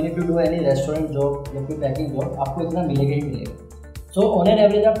if you do any restaurant job या कोई पैकिंग जॉब, आपको इतना मिलेगा ही मिलेगा। सो ऑन एन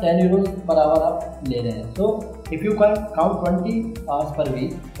एवरेज आप 10 यूरोज पर आवर आप ले रहे हैं। So if you can count 20 hours per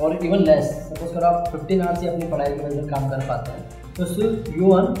week और इवन लेस, सपोज अगर आप 15 आवर्स ही अपनी पढ़ाई की वजह से काम कर पाते हैं तो सिर्फ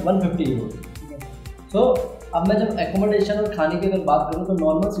यू अर्न 150 यूरोज। सो अब मैं जब एकोमोडेशन और खाने की अगर बात करूँ तो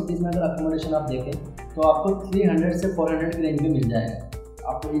नॉर्मल सिटीज़ में अगर एकोमोडेशन आप देखें तो आपको 300 से 400 की रेंज में मिल जाएगा,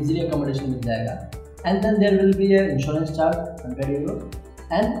 आपको इजीली एकोमोडेशन मिल जाएगा। And then there will be a insurance charge 100 euro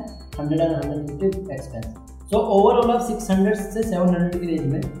and 100 and 150 expense. So overall आप 600 से 700 की रेंज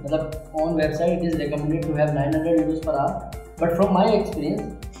में, मतलब on website it is recommended to have 900 euros per hour, but from my experience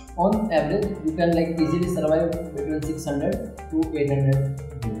on average you can like easily survive between 600 to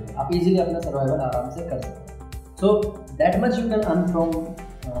 800। आप easily अपना survival आराम से कर सकते हैं। So that much you can earn from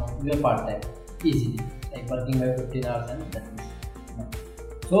your part time easily, like working by 15 hours and that is.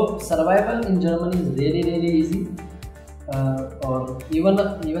 So survival in Germany is really easy, or even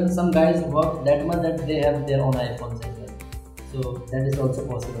some guys work that much that they have their own iPhones as well. So that is also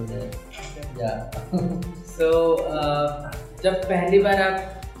possible there. Yeah. So जब पहली बार आप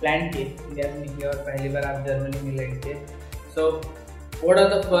plan किए India में किए और पहली बार आप Germany में लैंड किए, so what are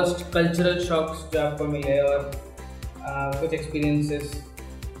the first cultural shocks जो आपको मिले और कुछ एक्सपीरियंसेस?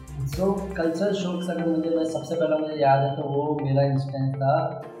 सो कल्चरल शॉक्स अगर मैं सबसे पहला मुझे याद है तो वो मेरा इंसिडेंट था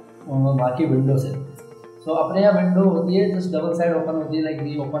वहाँ की विंडो से। सो अपने यहाँ विंडो होती है जस्ट डबल साइड ओपन होती है, like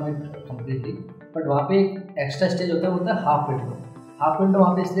we open it completely, but वहाँ पे एक एक्स्ट्रा स्टेज होता है, बोलता है हाफ विंडो। हाफ विंडो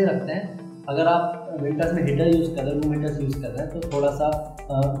वहाँ पे इसलिए रखते हैं, अगर आप विंटर्स में हीटर यूज़ कर रहे हैं, रूम हीटर्स यूज़ कर रहे हैं, तो थोड़ा सा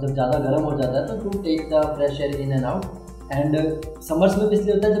जब ज़्यादा गर्म हो जाता है तो to take the fresh air in and out. And summers में भी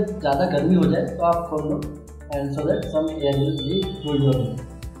इसलिए होता है जब ज़्यादा गर्मी हो जाए तो आप खोल लो, and so that some air will be cooled down.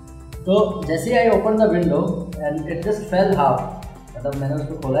 तो जैसे I open the window and it just fail half, मतलब मैंने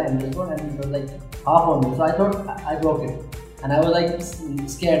उसको खोला हैंडल को and it was like half on me, so I thought I broke it and I was like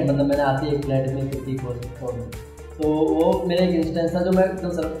scared, मतलब मैंने आते ही एक फ्लैट में खिड़की खोल। तो वो मेरा एक इंस्टेंस था जो मैं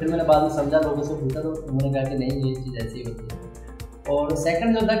फिर मैंने बाद में समझा, लोगों से पूछा तो उन्होंने कहा कि नहीं ये चीज़ ऐसी होती है। और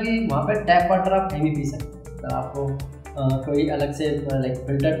सेकंड जो था कि वहाँ पे टैप वाटर आप कहीं भी पी सकते हैं, तो आपको कोई अलग से लाइक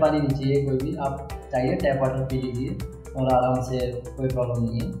फिल्टर्ड पानी नहीं चाहिए, कोई भी आप चाहिए टैप वाटर पी लीजिए और आराम से, कोई प्रॉब्लम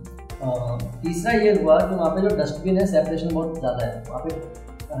नहीं है। तीसरा ये हुआ कि वहाँ पे जो डस्टबिन है सेपरेशन बहुत ज़्यादा है, वहाँ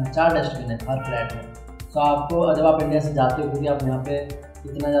पे 4 डस्टबिन है हर फ्लैट में। तो आपको जब आप इंडिया से जाते हो, क्योंकि आप यहाँ पे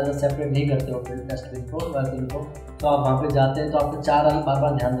इतना ज़्यादा सेपरेट नहीं करते हो फिर डस्टबिन को वर्किंग को, तो आप वहाँ पे जाते हैं तो आपको 4 अलग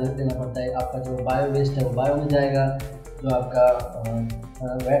बार ध्यान देना पड़ता है। आपका जो बायो वेस्ट है वो बायो में जाएगा, जो आपका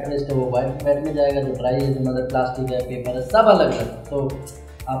वेट वेस्ट है वो वेट में जाएगा, जो ड्राई है जो मतलब प्लास्टिक है, पेपर है, सब अलग अलग। तो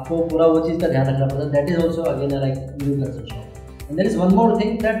आपको पूरा वो चीज़ का ध्यान रखना पड़ता है। That is also again like new culture shock. And there is one more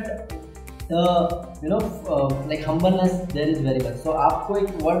thing that you know like humbleness there is very much. सो आपको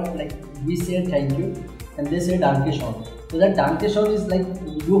एक वर्ड लाइक वी से थैंक यू एंड दे से डांके Shawn, so that डांके Shawn is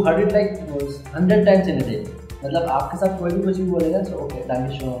like you heard it like 100 times in a day. मतलब आपके साथ कोई भी कुछ भी बोलेगा so okay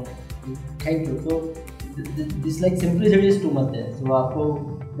डांके Shawn, thank you. So this like simplicity is too much है। सो आपको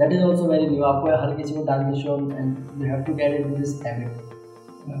that is also very new, आपको हर किसी को डांके Shawn and you have to get into this habit.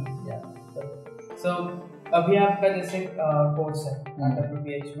 So अभी आपका जैसे कोर्स है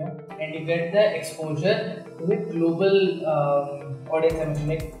RWTH में and you get the exposure to a global audience,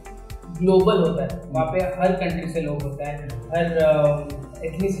 मतलब ग्लोबल होता है, वहाँ पे हर कंट्री से लोग होता है, हर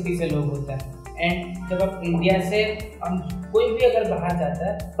एथनिसिटी से लोग होता है। एंड जब आप इंडिया से हम कोई भी अगर बाहर जाता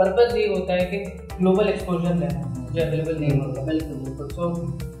है, पर्पज़ ये होता है कि ग्लोबल एक्सपोजर लेना जो अवेलेबल नहीं होता। बिल्कुल। So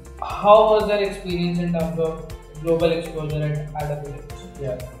how was your experience in terms of global exposure at RWTH?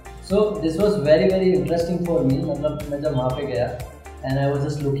 Yeah. So this was very interesting for me. मतलब मैं जब वहाँ पे गया and I was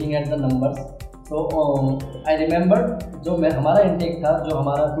just looking at the numbers. So I remember जो हमारा intake था, जो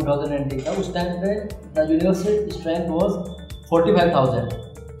हमारा 2000 intake था, उस टाइम पे the university strength was 45,000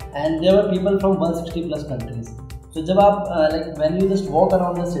 and there were people from 160 plus countries. तो जब आप like when you just walk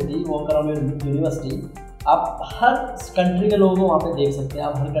around the city, walk around your university, आप हर कंट्री के लोगों को वहाँ पे देख सकते हैं,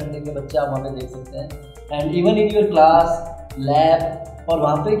 आप हर कंट्री के बच्चे आप वहाँ पे देख सकते हैं। And even in your class, lab, और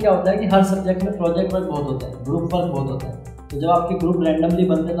वहाँ पे क्या होता है कि हर सब्जेक्ट में प्रोजेक्ट वर्क बहुत होता है, ग्रुप वर्क बहुत होता है। तो जब आपके ग्रुप रैंडमली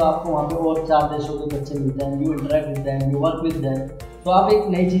बनते हैं तो आपको वहाँ पे और 4 देशों के बच्चे मिलते हैं, you interact with them, you work with them, तो आप एक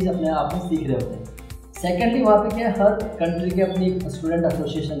नई चीज़ अपने आप में सीख रहे होते हैं। सेकेंडली वहाँ पे क्या है, हर कंट्री की अपनी स्टूडेंट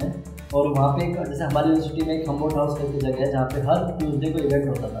एसोसिएशन है, और वहाँ पे जैसे हमारी यूनिवर्सिटी में एक हम्बोल्ट हाउस करके जगह है जहाँ पे हर ट्यूसडे को इवेंट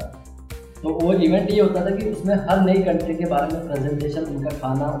होता था। तो वो इवेंट ये होता था कि उसमें हर नई कंट्री के बारे में प्रेजेंटेशन, उनका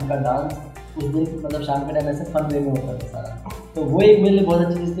खाना, उनका डांस, उस दिन मतलब शाम के टाइम ऐसे फन वे में होता था सारा। तो वो एक मेरे लिए बहुत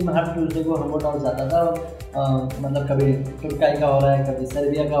अच्छी चीज़ थी। मैं हर ट्यूसडे को हम्बोल्ट हाउस जाता था, और मतलब कभी तुर्काई का हो रहा है, कभी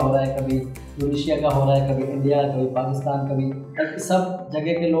सर्बिया का हो रहा है, कभी ट्यूनीशिया का हो रहा है, कभी इंडिया, कभी पाकिस्तान, कभी सब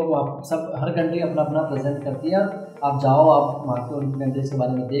जगह के लोग, आप सब हर कंट्री अपना अपना प्रेजेंट करती है। आप जाओ, आप वहाँ के उन कंट्रीज के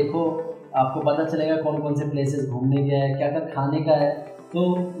बारे में देखो, आपको पता चलेगा कौन कौन से प्लेसेस घूमने के हैं, क्या क्या खाने का है। तो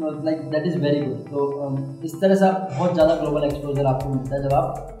like that is very good. तो इस तरह से आप बहुत ज़्यादा ग्लोबल एक्सपोजर आपको मिलता है जब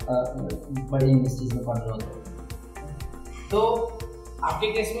आप बड़ी यूनिवर्सिटीज़ में पढ़ रहे होते हैं। तो आपके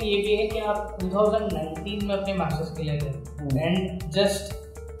केस में ये भी है कि आप 2019 में अपने मास्टर्स के लिए गए, एंड जस्ट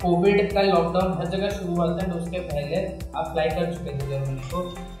कोविड का लॉकडाउन हर जगह शुरू हुआ था, उसके पहले आप फ्लाई कर चुके थे जर्मनी को,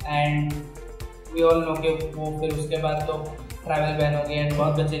 एंड वी ऑल नो कि वो फिर उसके बाद तो ट्रैवल बैन हो गया एंड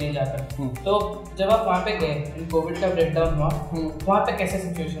बहुत बच्चे नहीं जाते। तो जब आप वहाँ पे गए एंड कोविड का ब्रेकडाउन हुआ, वहाँ पे कैसे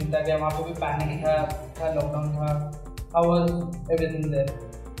सिचुएशन था? क्या वहाँ पे भी पैनिक था, लॉकडाउन था? How was everything there?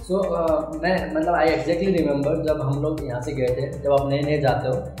 सो मैं मतलब आई एग्जैक्टली रिमेंबर जब हम लोग यहाँ से गए थे, जब आप नए नए जाते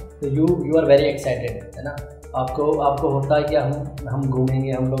हो तो यू आर वेरी एक्साइटेड, है ना। आपको होता है कि हम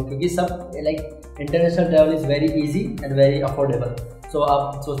घूमेंगे हम लोग, क्योंकि सब like international travel is very easy and very affordable. सो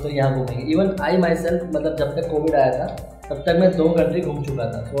आप सोचते हो यहाँ घूमेंगे। इवन आई माई सेल्फ, मतलब जब तक कोविड आया था तब तक मैं 2 कंट्री घूम चुका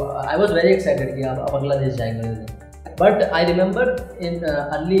था। सो आई वॉज वेरी एक्साइटेड कि आप अगला देश जाएंगे। But I remember in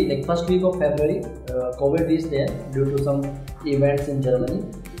early like first week of February Covid reach there due to some events in Germany.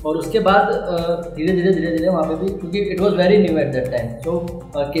 और उसके बाद धीरे धीरे वहाँ पे भी, क्योंकि it was very new at that time, so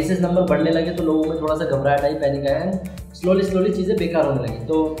cases number बढ़ने लगे, तो लोगों में थोड़ा सा घबराहट आई, पैनिक आया, एंड स्लोली चीज़ें बेकार होने लगी।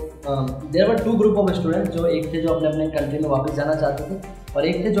 तो there were 2 group of student, जो एक थे जो अपने अपने कंट्री में वापस जाना चाहते थे, और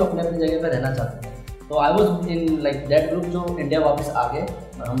एक थे जो अपने अपनी जगह पर रहना चाहते थे। तो I was in like that group जो इंडिया वापस आ गए।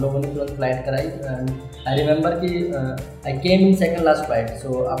 हम लोगों ने तुरंत फ्लाइट कराई, एंड आई रिमेंबर कि आई केम in second last flight.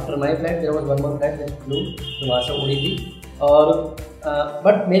 So after my flight there was one more flight that flu, तो वहाँ से उड़ी थी। और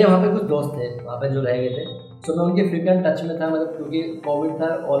बट मेरे वहाँ पे कुछ दोस्त थे वहाँ पे जो रह गए थे, सो मैं उनके फ्रीक्वेंट टच में था, मतलब क्योंकि कोविड था,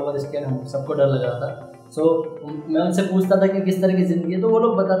 ऑल ओवर स्टेट, हम सबको डर लग रहा था। सो मैं उनसे पूछता था कि किस तरह की ज़िंदगी है, तो वो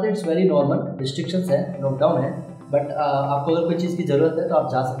लोग बताते हैं इट्स वेरी नॉर्मल, रिस्ट्रिक्शंस है, लॉकडाउन है, बट आपको अगर कोई चीज़ की ज़रूरत है तो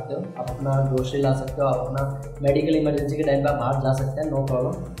आप जा सकते हो, आप अपना ग्रोसरी ला सकते हो, आप अपना मेडिकल इमरजेंसी के टाइम पे आप बाहर जा सकते हैं, no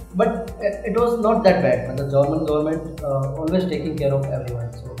problem. But it was not that bad, मतलब German government always taking care of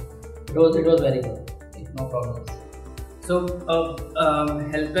everyone, so it was very good, no problem. So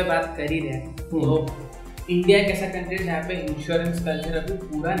health पे बात कर ही रहे हैं, तो इंडिया एक ऐसा कंट्री है जहाँ पे इंश्योरेंस कल्चर अभी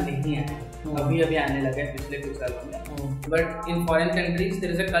पूरा नहीं आया है, अभी आने लगा है पिछले कुछ सालों में। But in foreign countries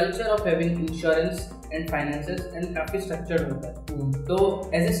there is a culture of having insurance and finances, and काफ़ी स्ट्रक्चर्ड होता है। तो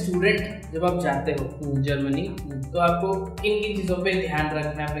एज ए स्टूडेंट जब आप जाते हो जर्मनी, तो आपको किन किन चीज़ों पे ध्यान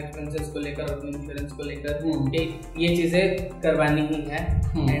रखना है अपने एक्सपेंसेस को लेकर, अपने इंश्योरेंस को लेकर, कि ये चीज़ें करवानी ही है,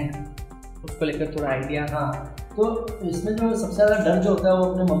 एंड उसको लेकर थोड़ा आइडिया? हाँ, तो इसमें जो सबसे ज़्यादा डर जो होता है वो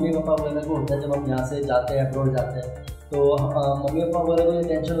अपने मम्मी पापा वगैरह को होता है। जब हम यहाँ से जाते हैं, अब्रॉड जाते हैं, तो मम्मी पापा वगैरह को ये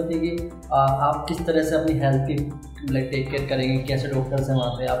टेंशन होती है कि आप किस तरह से अपनी हेल्थ की लाइक टेक केयर करेंगे, कैसे डॉक्टर्स हैं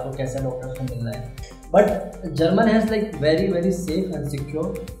वहाँ पे, आपको कैसे डॉक्टर्स को मिलना है। But German has like very safe and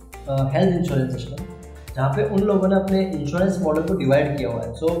secure health insurance system, जहाँ पे उन लोगों ने अपने इंश्योरेंस मॉडल को डिवाइड किया हुआ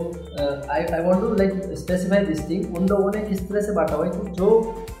है। सो आई want to like specify this thing, उन लोगों ने किस तरह से बांटा हुआ है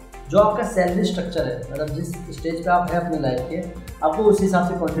कि जो आपका सैलरी स्ट्रक्चर है, मतलब जिस स्टेज पे आप हैं अपनी लाइफ के, आपको उस हिसाब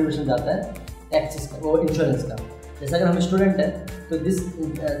से कंट्रीब्यूशन जाता है टैक्सेस का, वो इंश्योरेंस का। जैसे अगर हम स्टूडेंट हैं तो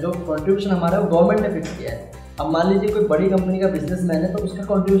जो कंट्रीब्यूशन हमारा है वो गवर्नमेंट ने फिक्स किया है। अब मान लीजिए कोई बड़ी कंपनी का बिजनेसमैन है तो उसका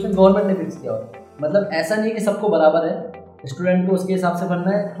कंट्रीब्यूशन गवर्नमेंट ने फिक्स किया हुआ है। मतलब ऐसा नहीं है कि सबको बराबर है, स्टूडेंट को उसके हिसाब से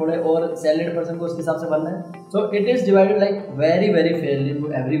भरना है, थोड़े और सैलरीड पर्सन को उसके हिसाब से भरना है। सो it is divided like very Fairlie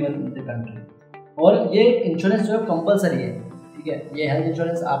to everyone in the country. और ये इंश्योरेंस जो है कंपलसरी है, ठीक है। ये हेल्थ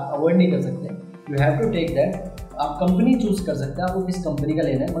इंश्योरेंस आप अवॉइड नहीं कर सकते, you have to take that. आप कंपनी चूज कर सकते हैं आपको किस कंपनी का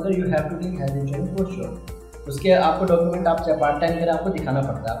लेना है, मगर you have to take health insurance for sure. उसके आपको डॉक्यूमेंट आप चाहे पार्ट टाइम करें आपको दिखाना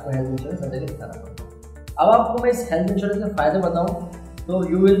पड़ता है, आपको हेल्थ इंश्योरेंस हर जगह दिखाना पड़ता है। अब आपको मैं इस हेल्थ इंश्योरेंस के फ़ायदे बताऊँ तो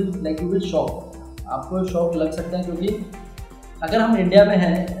यू विल शॉक, आपको शॉक लग सकता है। क्योंकि अगर हम इंडिया में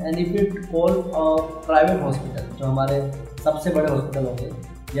हैं and if it call private hospital, जो हमारे सबसे बड़े हॉस्पिटल होंगे,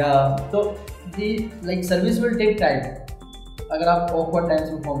 या तो दी like service will take time अगर आप ऑकवर्ड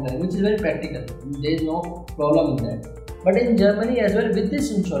टाइम्स में फॉर्म करेंगे, which is very practical, there is no problem in that. But in Germany as well with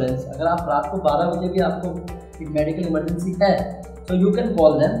this insurance, अगर आप रात को 12 बजे भी आपको एक मेडिकल इमरजेंसी है तो you can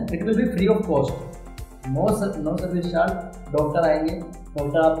call them, it will be free of cost, no service charge. Doctor आएंगे,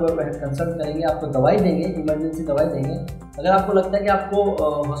 डॉक्टर आपको कंसल्ट करेंगे, आपको दवाई देंगे, इमरजेंसी दवाई देंगे। अगर आपको लगता है कि आपको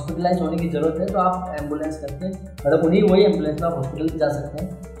हॉस्पिटलाइज होने की ज़रूरत है तो आप एम्बुलेंस करके, मतलब उन्हीं वही एम्बुलेंस में आप हॉस्पिटल जा सकते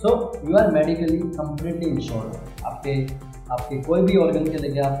हैं। So you are medically completely insured. आपके कोई भी ऑर्गन के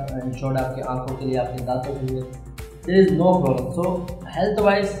लिए आप इंश्योर्ड, आपकी आंखों के लिए, आपके दांतों के लिए, there is no problem. So health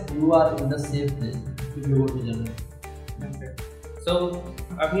wise you are in the safe place if you go to Germany. सो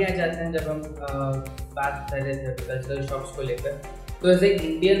अभी आ जाते हैं, जब हम बात कर रहे थे कल्चरल शॉक्स को लेकर, तो एज ए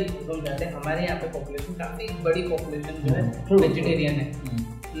इंडियन हम जाते हैं, हमारे यहाँ पे पॉपुलेशन काफ़ी बड़ी पॉपुलेशन जो है वेजिटेरियन है।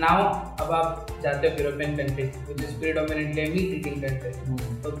 नाउ अब आप जाते हो European country which is predominantly meat eating country,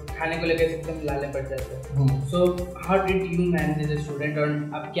 तो खाने को लेकर एकदम लाले पड़ जाते हैं। So how did you manage as a student, और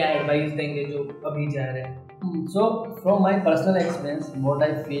आप क्या एडवाइस देंगे जो अभी जा रहे हैं? So from my personal experience what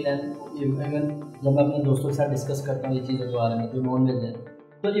I feel, and even जब मैं अपने दोस्तों के साथ डिस्कस करता हूँ ये चीज़ों के बारे में, जो नॉन वेज है,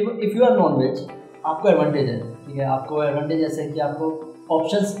 तो if you are non veg आपको एडवांटेज है, ठीक है। आपको एडवांटेज ऐसे है कि आपको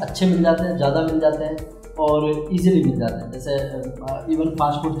ऑप्शंस अच्छे मिल जाते हैं, ज़्यादा मिल जाते हैं और इजीली मिल जाते हैं। जैसे इवन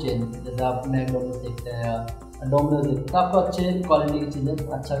फास्ट फूड चेन, जैसे आप मैकडोनल्ड्स देखते हैं या डोमिनोज देखते हैं, तो आपको अच्छे क्वालिटी की चीज़ें,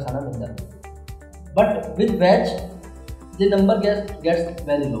 अच्छा खाना मिल जाता है। But with veg the number gets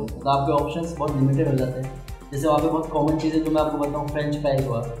very low, तो आपके ऑप्शंस बहुत लिमिटेड हो जाते हैं। जैसे वहाँ पे बहुत कॉमन चीज़ें जो मैं आपको बताऊँ, फ्रेंच फ्राइज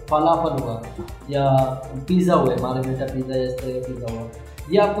हुआ, फलाफल हुआ, या पिज़्ज़ा हुआ, मार्गरेटा पिज़्ज़ा या इस तरह का पिज़्ज़ा हुआ,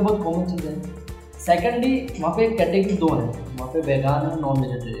 ये आपको बहुत कॉमन चीज़ें हैं। सेकेंडली वहाँ पे कैटेगरी दो है, वहाँ पे वेगान है, नॉन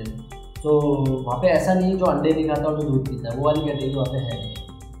वेजिटेरियन। तो वहाँ पे ऐसा नहीं है जो अंडे नहीं खाता और जो दूध पीता है, वो वाली कैटेगरी वहाँ पे है।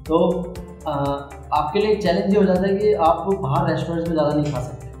 तो आपके लिए एक चैलेंज ये हो जाता है कि आप बाहर रेस्टोरेंट्स में ज़्यादा नहीं खा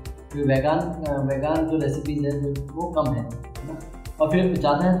सकते, क्योंकि वेगान जो रेसिपीज़ है वो कम है ना। और फिर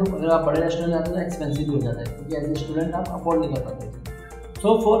ज़्यादा है तो अगर आप बड़े रेस्टोरेंट जाते हैं तो एक्सपेंसिव भी हो जाता है, क्योंकि एज ए स्टूडेंट आप अफोर्ड नहीं कर पाते।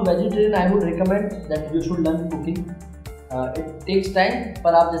 So for vegetarian I would recommend that you should learn cooking. It takes time,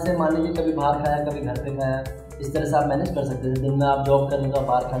 पर आप जैसे मान लीजिए कभी बाहर खाया, कभी घर पे खाया, इस तरह से आप मैनेज कर सकते हैं। दिन में आप जॉब कर रहे हो तो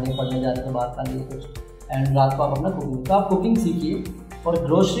बाहर खाने, पढ़ने जा रहे हो तो बाहर खा लीजिए कुछ, एंड रात को आप अपना कुकिंग, तो आप कुकिंग सीखिए। और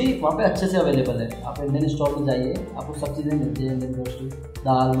ग्रोसरी वहाँ पे अच्छे से अवेलेबल है, आप इंडियन स्टोर में जाइए, आपको सब चीज़ें मिलती है, इंडियन ग्रोसरी,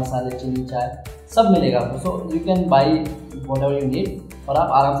 दाल, मसाले, चीनी, चाय, सब मिलेगा आपको। So you can buy whatever you need, और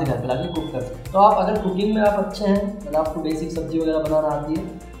आप आराम से घर पे लाके कुक कर सकते हैं। तो आप अगर कुकिंग में आप अच्छे हैं, मतलब आपको बेसिक सब्जी वगैरह बनाना आती है,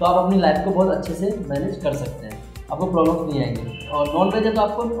 तो आप अपनी लाइफ को बहुत अच्छे से मैनेज कर सकते हैं, आपको प्रॉब्लम नहीं आएंगी। और नॉन वेज है तो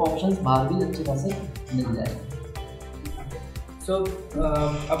आपको ऑप्शंस बाहर भी अच्छे खासे मिल जाएंगे। सो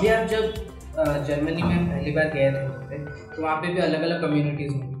अभी आप जब जर्मनी में पहली बार गए थे तो वहाँ पे भी अलग अलग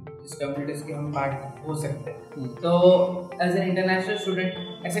कम्युनिटीज़ होंगी, जिस कम्युनिटीज़ के हम पार्ट हो सकते हैं। तो एज एन इंटरनेशनल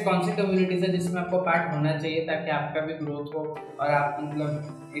स्टूडेंट ऐसे कौन सी कम्युनिटीज़ है जिसमें आपको पार्ट होना चाहिए ताकि आपका भी ग्रोथ हो और आप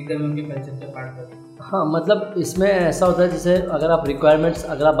मतलब एकदम उनके कल्चर से पार्ट करें? हाँ, मतलब इसमें ऐसा होता है, जैसे अगर आप रिक्वायरमेंट्स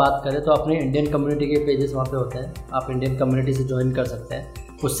अगर आप बात करें तो अपने इंडियन कम्युनिटी के पेजेस वहाँ पे होते हैं, आप इंडियन कम्युनिटी से ज्वाइन कर सकते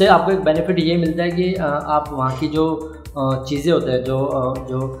हैं। उससे आपको एक बेनिफिट ये मिलता है कि आप वहाँ की जो चीज़ें होते हैं,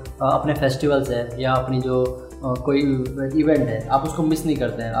 जो अपने फेस्टिवल्स है या अपनी जो कोई इवेंट है, आप उसको मिस नहीं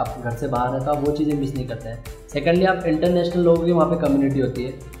करते हैं। आप घर से बाहर हैं तो आप वो चीज़ें मिस नहीं करते हैं। सेकेंडली आप इंटरनेशनल लोगों की वहाँ पे कम्युनिटी होती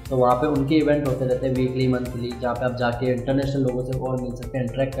है, तो वहाँ पे उनके इवेंट होते रहते हैं वीकली, मंथली, जहाँ पे आप जाके इंटरनेशनल लोगों से और मिल सकते हैं,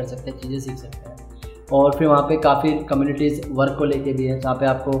 इंटरेक्ट कर सकते हैं, चीज़ें सीख सकते हैं। और फिर वहाँ पे काफ़ी कम्युनिटीज़ वर्क को लेके भी है, जहाँ पे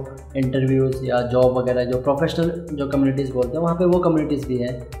आपको इंटरव्यूज़ या जॉब वगैरह जो प्रोफेशनल जो कम्युनिटीज़ बोलते हैं, वहाँ पे वो कम्युनिटीज़ भी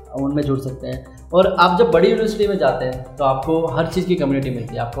हैं, उनमें जुड़ सकते हैं। और आप जब बड़ी यूनिवर्सिटी में जाते हैं तो आपको हर चीज़ की कम्युनिटी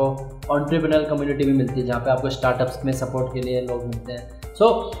मिलती है, आपको एंटरप्रेन्योरल कम्युनिटी भी मिलती है, जहाँ पे आपको स्टार्टअप्स में सपोर्ट के लिए लोग मिलते हैं। सो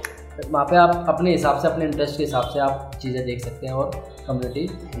वहाँ पे आप अपने हिसाब से, अपने इंटरेस्ट के हिसाब से आप चीज़ें देख सकते हैं और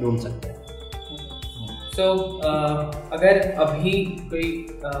कम्युनिटी ढूंढ सकते हैं। सो अगर अभी कोई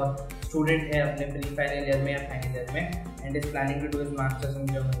स्टूडेंट है अपने प्री फाइनल ईयर में या फाइनल ईयर में and is planning to do his masters in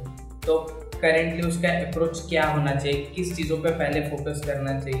Germany, तो करेंटली उसका अप्रोच क्या होना चाहिए, किस चीज़ों पे पहले फोकस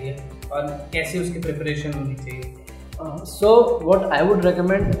करना चाहिए और कैसे उसकी प्रिपरेशन होनी चाहिए? So what I would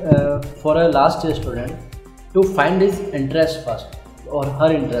recommend for a last year student to find his interest first, और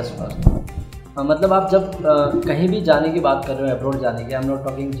हर इंटरेस्ट फर्स्ट। मतलब आप जब कहीं भी जाने की बात कर रहे हो, अब्रॉड जाने की, I am not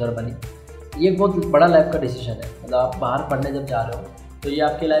talking Germany, ये एक बहुत बड़ा लाइफ का डिसीजन है। मतलब आप बाहर पढ़ने जब जा रहे हो तो ये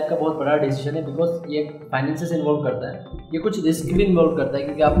आपकी लाइफ का बहुत बड़ा डिसीजन है, बिकॉज ये फाइनेंसेस इन्वॉल्व करता है, ये कुछ रिस्क भी इन्वॉल्व करता है,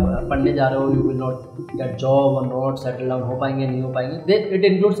 क्योंकि आप पढ़ने जा रहे हो, you will not get job और नॉट सेटल डाउन, हो पाएंगे नहीं हो पाएंगे, it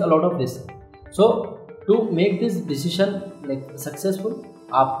includes a lot of risk. So to make this decision like successful,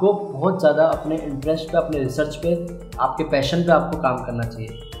 आपको बहुत ज़्यादा अपने इंटरेस्ट पे, अपने रिसर्च पे, आपके पैशन पे आपको काम करना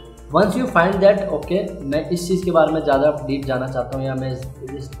चाहिए। Once you find that okay मैं इस चीज़ के बारे में ज़्यादा डीप जाना चाहता हूँ या मैं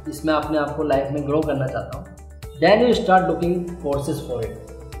इसमें अपने आप को लाइफ में ग्रो करना चाहता हूँ, then you start looking courses for it,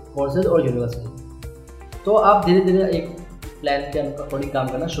 courses और यूनिवर्सिटी। तो आप धीरे धीरे एक प्लान के अकॉर्डिंग काम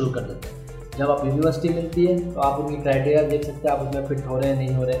करना शुरू कर देते हैं। जब आप यूनिवर्सिटी मिलती है तो आप उनकी क्राइटेरिया देख सकते हैं, आप उसमें फिट हो रहे हैं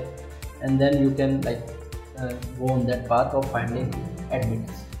नहीं हो रहे, and then you can like go on that path of finding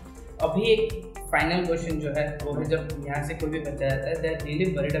admits. अभी एक फाइनल क्वेश्चन जो है वो है, जब यहाँ से कोई भी बच्चा जाता है, they are really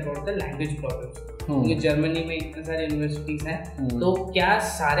worried about the language problems, क्योंकि जर्मनी में इतने सारे यूनिवर्सिटीज़ हैं, तो क्या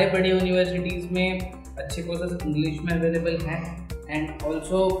सारे बड़े यूनिवर्सिटीज़ में अच्छे कोर्सेज इंग्लिश में अवेलेबल हैं? एंड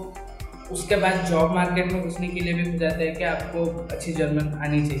ऑल्सो उसके बाद जॉब मार्केट में घुसने के लिए भी हो जाता है कि आपको अच्छी जर्मन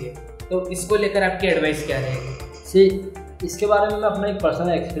आनी चाहिए, तो इसको लेकर आपकी एडवाइस क्या रहेगी? सी इसके बारे में मैं अपना एक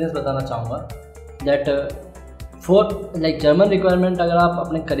पर्सनल एक्सपीरियंस बताना चाहूँगा that for like German requirement अगर आप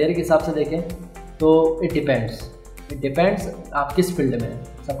अपने करियर के हिसाब से देखें तो इट डिपेंड्स आप किस फील्ड में।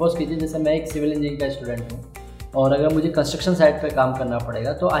 सपोज़ कीजिए जैसे मैं एक सिविल इंजीनियरिंग का स्टूडेंट हूँ और अगर मुझे कंस्ट्रक्शन साइट पे काम करना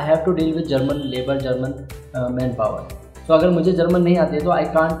पड़ेगा तो I have to deal with German labour, German man power. तो अगर मुझे जर्मन नहीं आती है तो I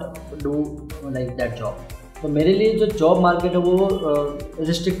can't do like that job. तो मेरे लिए जो जॉब मार्केट है वो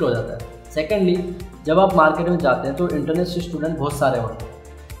रिस्ट्रिक्ट हो जाता है। सेकेंडली जब आप मार्केट में जाते हैं तो इंटरनेशनल स्टूडेंट बहुत सारे होते हैं,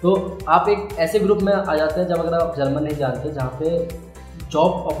 तो आप एक ऐसे ग्रुप में आ जाते हैं जब अगर आप जर्मन नहीं जानते जहाँ पे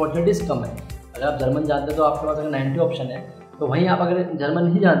जॉब अपॉर्चुनिटीज़ कम है। अगर आप जर्मन जानते हैं तो आपके पास अगर 90 ऑप्शन है, तो वहीं आप अगर जर्मन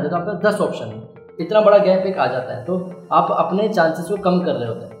नहीं जानते तो आपके पास 10 ऑप्शन है। इतना बड़ा गैप एक आ जाता है, तो आप अपने चांसेस को कम कर रहे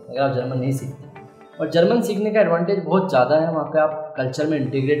होते हैं अगर आप जर्मन नहीं सीखते। और जर्मन सीखने का एडवांटेज बहुत ज़्यादा है, वहाँ पे आप कल्चर में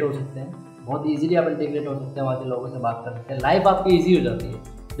इंटीग्रेट हो सकते हैं, बहुत इजीली आप इंटीग्रेट हो सकते हैं, वहाँ के लोगों से बात कर सकते हैं, लाइफ आपकी इजी हो जाती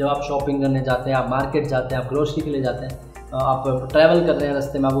है। जब आप शॉपिंग करने जाते हैं, आप मार्केट जाते हैं, आप ग्रोसरी के लिए जाते हैं, आप ट्रैवल कर रहे हैं,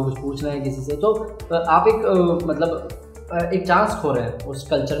 रास्ते में आपको कुछ पूछना है किसी से, तो आप एक मतलब एक चांस खो रहे हैं उस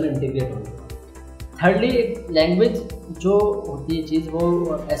कल्चर में इंटीग्रेट होने का। थर्डली एक लैंग्वेज जो होती है चीज़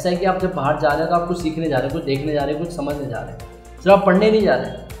वो ऐसा है कि आप जब बाहर जा रहे हैं तो आप कुछ सीखने जा रहे हैं, कुछ देखने जा रहे हैं, कुछ समझने जा रहे हैं, सिर्फ आप पढ़ने नहीं जा रहे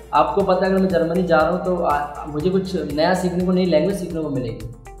हैं। आपको पता है अगर मैं जर्मनी जा रहा हूँ तो मुझे कुछ नया सीखने को, नई लैंग्वेज सीखने को मिलेगी।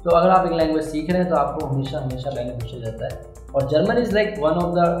 तो अगर आप एक लैंग्वेज सीख रहे हैं तो आपको हमेशा बेनिफिशियल रहता है। और German is like one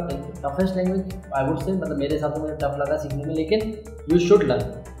of the toughest language I would say, मतलब मेरे हिसाब से मुझे टफ लगा सीखने में, लेकिन you should learn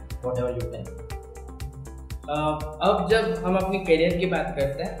whatever you can. अब जब हम अपनी करियर की बात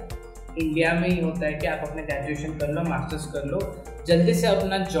करते हैं, इंडिया में ही होता है कि आप अपने ग्रेजुएशन कर लो, मास्टर्स कर लो, जल्दी से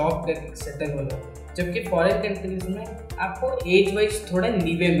अपना जॉब कर सेटल हो लो, जबकि फॉरेन कंट्रीज में आपको एज वाइज थोड़ा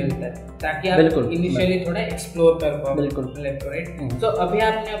लीवे मिलता है ताकि आप इनिशियली थोड़ा एक्सप्लोर कर पाओ। बिल्कुल राइट। तो अभी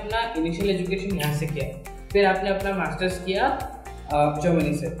आपने अपना इनिशियल एजुकेशन यहाँ से किया, फिर आपने अपना मास्टर्स किया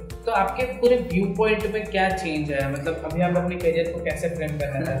जर्मनी से, तो आपके पूरे व्यू पॉइंट में क्या चेंज आया? मतलब अभी आप अपने करियर को कैसे फ्रेम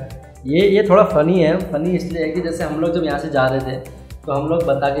करना चाहते हैं? ये थोड़ा फ़नी है। फ़नी इसलिए है कि जैसे हम लोग जब यहाँ से जा रहे थे तो हम लोग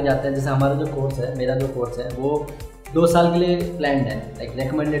बता के जाते हैं, जैसे हमारा जो कोर्स है, मेरा जो कोर्स है वो 2 साल के लिए प्लान्ड है, लाइक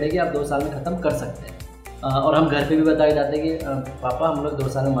रिकमेंडेड है कि आप 2 साल में ख़त्म कर सकते हैं। और हम घर पे भी बता के जाते हैं कि पापा हम लोग 2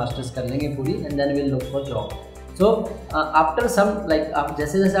 साल में मास्टर्स कर लेंगे पूरी, and then will look for job. So after some like आप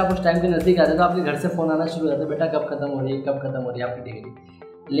जैसे जैसे आप उस टाइम के नज़दीक आते हैं तो आपके घर से फ़ोन आना शुरू हो जाता है, बेटा कब खत्म हो रही है, कब खत्म हो रही है आपकी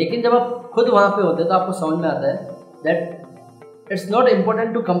डिग्री। लेकिन जब आप खुद वहाँ पे होते हैं तो आपको समझ में आता है that it's not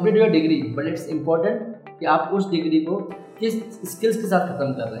important to complete your degree, but it's important कि आप उस डिग्री को किस स्किल्स के साथ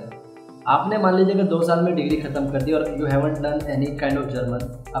ख़त्म कर रहे हैं। आपने मान लीजिए अगर 2 साल में डिग्री खत्म कर दी और you haven't done any kind of German,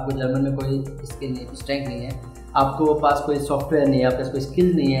 आपको जर्मन में कोई स्किल नहीं, स्ट्रेंथ नहीं है, आपको पास कोई सॉफ्टवेयर नहीं है, आपके पास कोई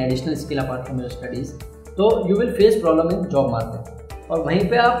स्किल नहीं है, additional skill apart from your studies, तो you will face problem in job market. और वहीं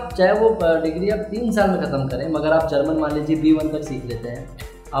पे आप चाहे वो डिग्री आप 3 साल में ख़त्म करें, मगर आप जर्मन मान लीजिए B1 तक सीख लेते हैं,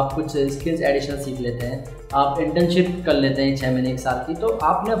 आप कुछ स्किल्स एडिशनल सीख लेते हैं, आप इंटर्नशिप कर लेते हैं 6 महीने 1 साल की, तो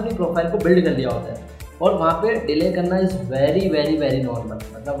आपने अपनी प्रोफाइल को बिल्ड कर लिया होता है। और वहाँ पे डिले करना is very very very normal.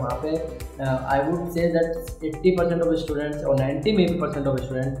 मतलब वहाँ पे I would say that 80% of students और 90% of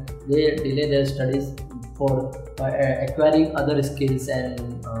student they delay their studies for acquiring other skills and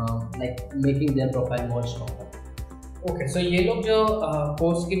like making their profile more stronger. Okay, so ये लोग जो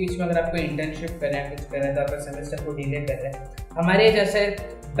course के बीच में अगर आपको इंटर्नशिप कर रहे हैं, कुछ कर रहे हैं, तो आपका सेमेस्टर को डिले कर रहे हैं, हमारे जैसे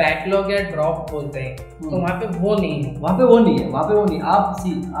बैकलॉग या ड्रॉप बोलते हैं, तो वहाँ पे वो नहीं है। वहाँ पे वो नहीं है।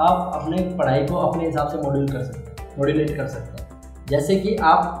 आप अपने पढ़ाई को अपने हिसाब से मॉड्यूलेट कर सकते हैं। जैसे कि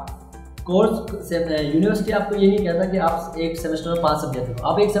आप कोर्स से यूनिवर्सिटी आपको ये नहीं कहता कि आप एक सेमेस्टर में 5 सब्जेक्ट हो,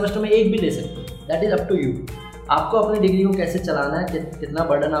 आप एक सेमेस्टर में 1 भी ले सकते हो, that is up to you. आपको अपनी डिग्री को कैसे चलाना है, कितना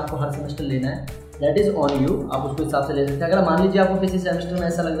बर्डन आपको हर सेमेस्टर लेना है, दैट इज़ ऑन यू। आप उसको हिसाब से ले सकते हैं। अगर मान लीजिए आपको किसी सेमेस्टर में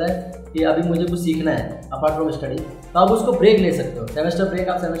ऐसा लग रहा है कि अभी मुझे कुछ सीखना है अपार्ट फ्रॉम स्टडी, तो आप उसको ब्रेक ले सकते हो। सेमेस्टर ब्रेक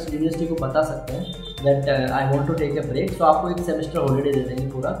आप सेमेस्टर यूनिवर्सिटी को बता सकते हैं that I want to take a break, तो आपको एक सेमेस्टर हॉलीडे दे देंगे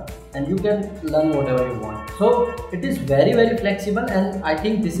पूरा, and you can learn whatever you want. So it is very very flexible and I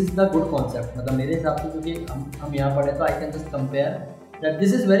think this is the good concept. मतलब मेरे हिसाब से क्योंकि हम यहाँ पढ़े, तो I can just compare that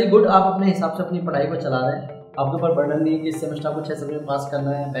this is very good. आप अपने हिसाब से अपनी पढ़ाई को चला रहे हैं, आपके ऊपर बर्डन नहीं है कि इस सेमेस्टर आपको 6 सब्जेक्ट पास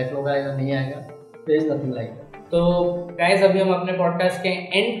करना है, बैकलॉग आएगा नहीं आएगा, there is nothing like that. तो गाइस अभी हम अपने पॉडकास्ट के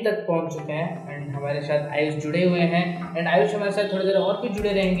एंड तक पहुंच चुके हैं एंड हमारे साथ आयुष जुड़े हुए हैं एंड आयुष हमारे साथ थोड़ी देर और भी जुड़े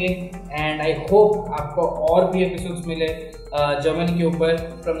रहेंगे एंड आई होप आपको और भी एपिसोड्स मिले जर्मनी के ऊपर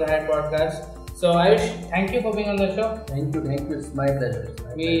from the higher ed podcast. So Ayush, thank you for being on the show. Thank you, it's my pleasure.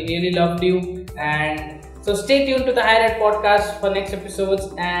 We really loved you, and so stay tuned to the Highlight podcast for next episodes,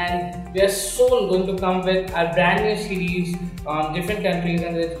 and we are soon going to come with a brand new series on different countries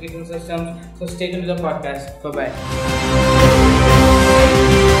and their education systems. So stay tuned to the podcast. Bye bye.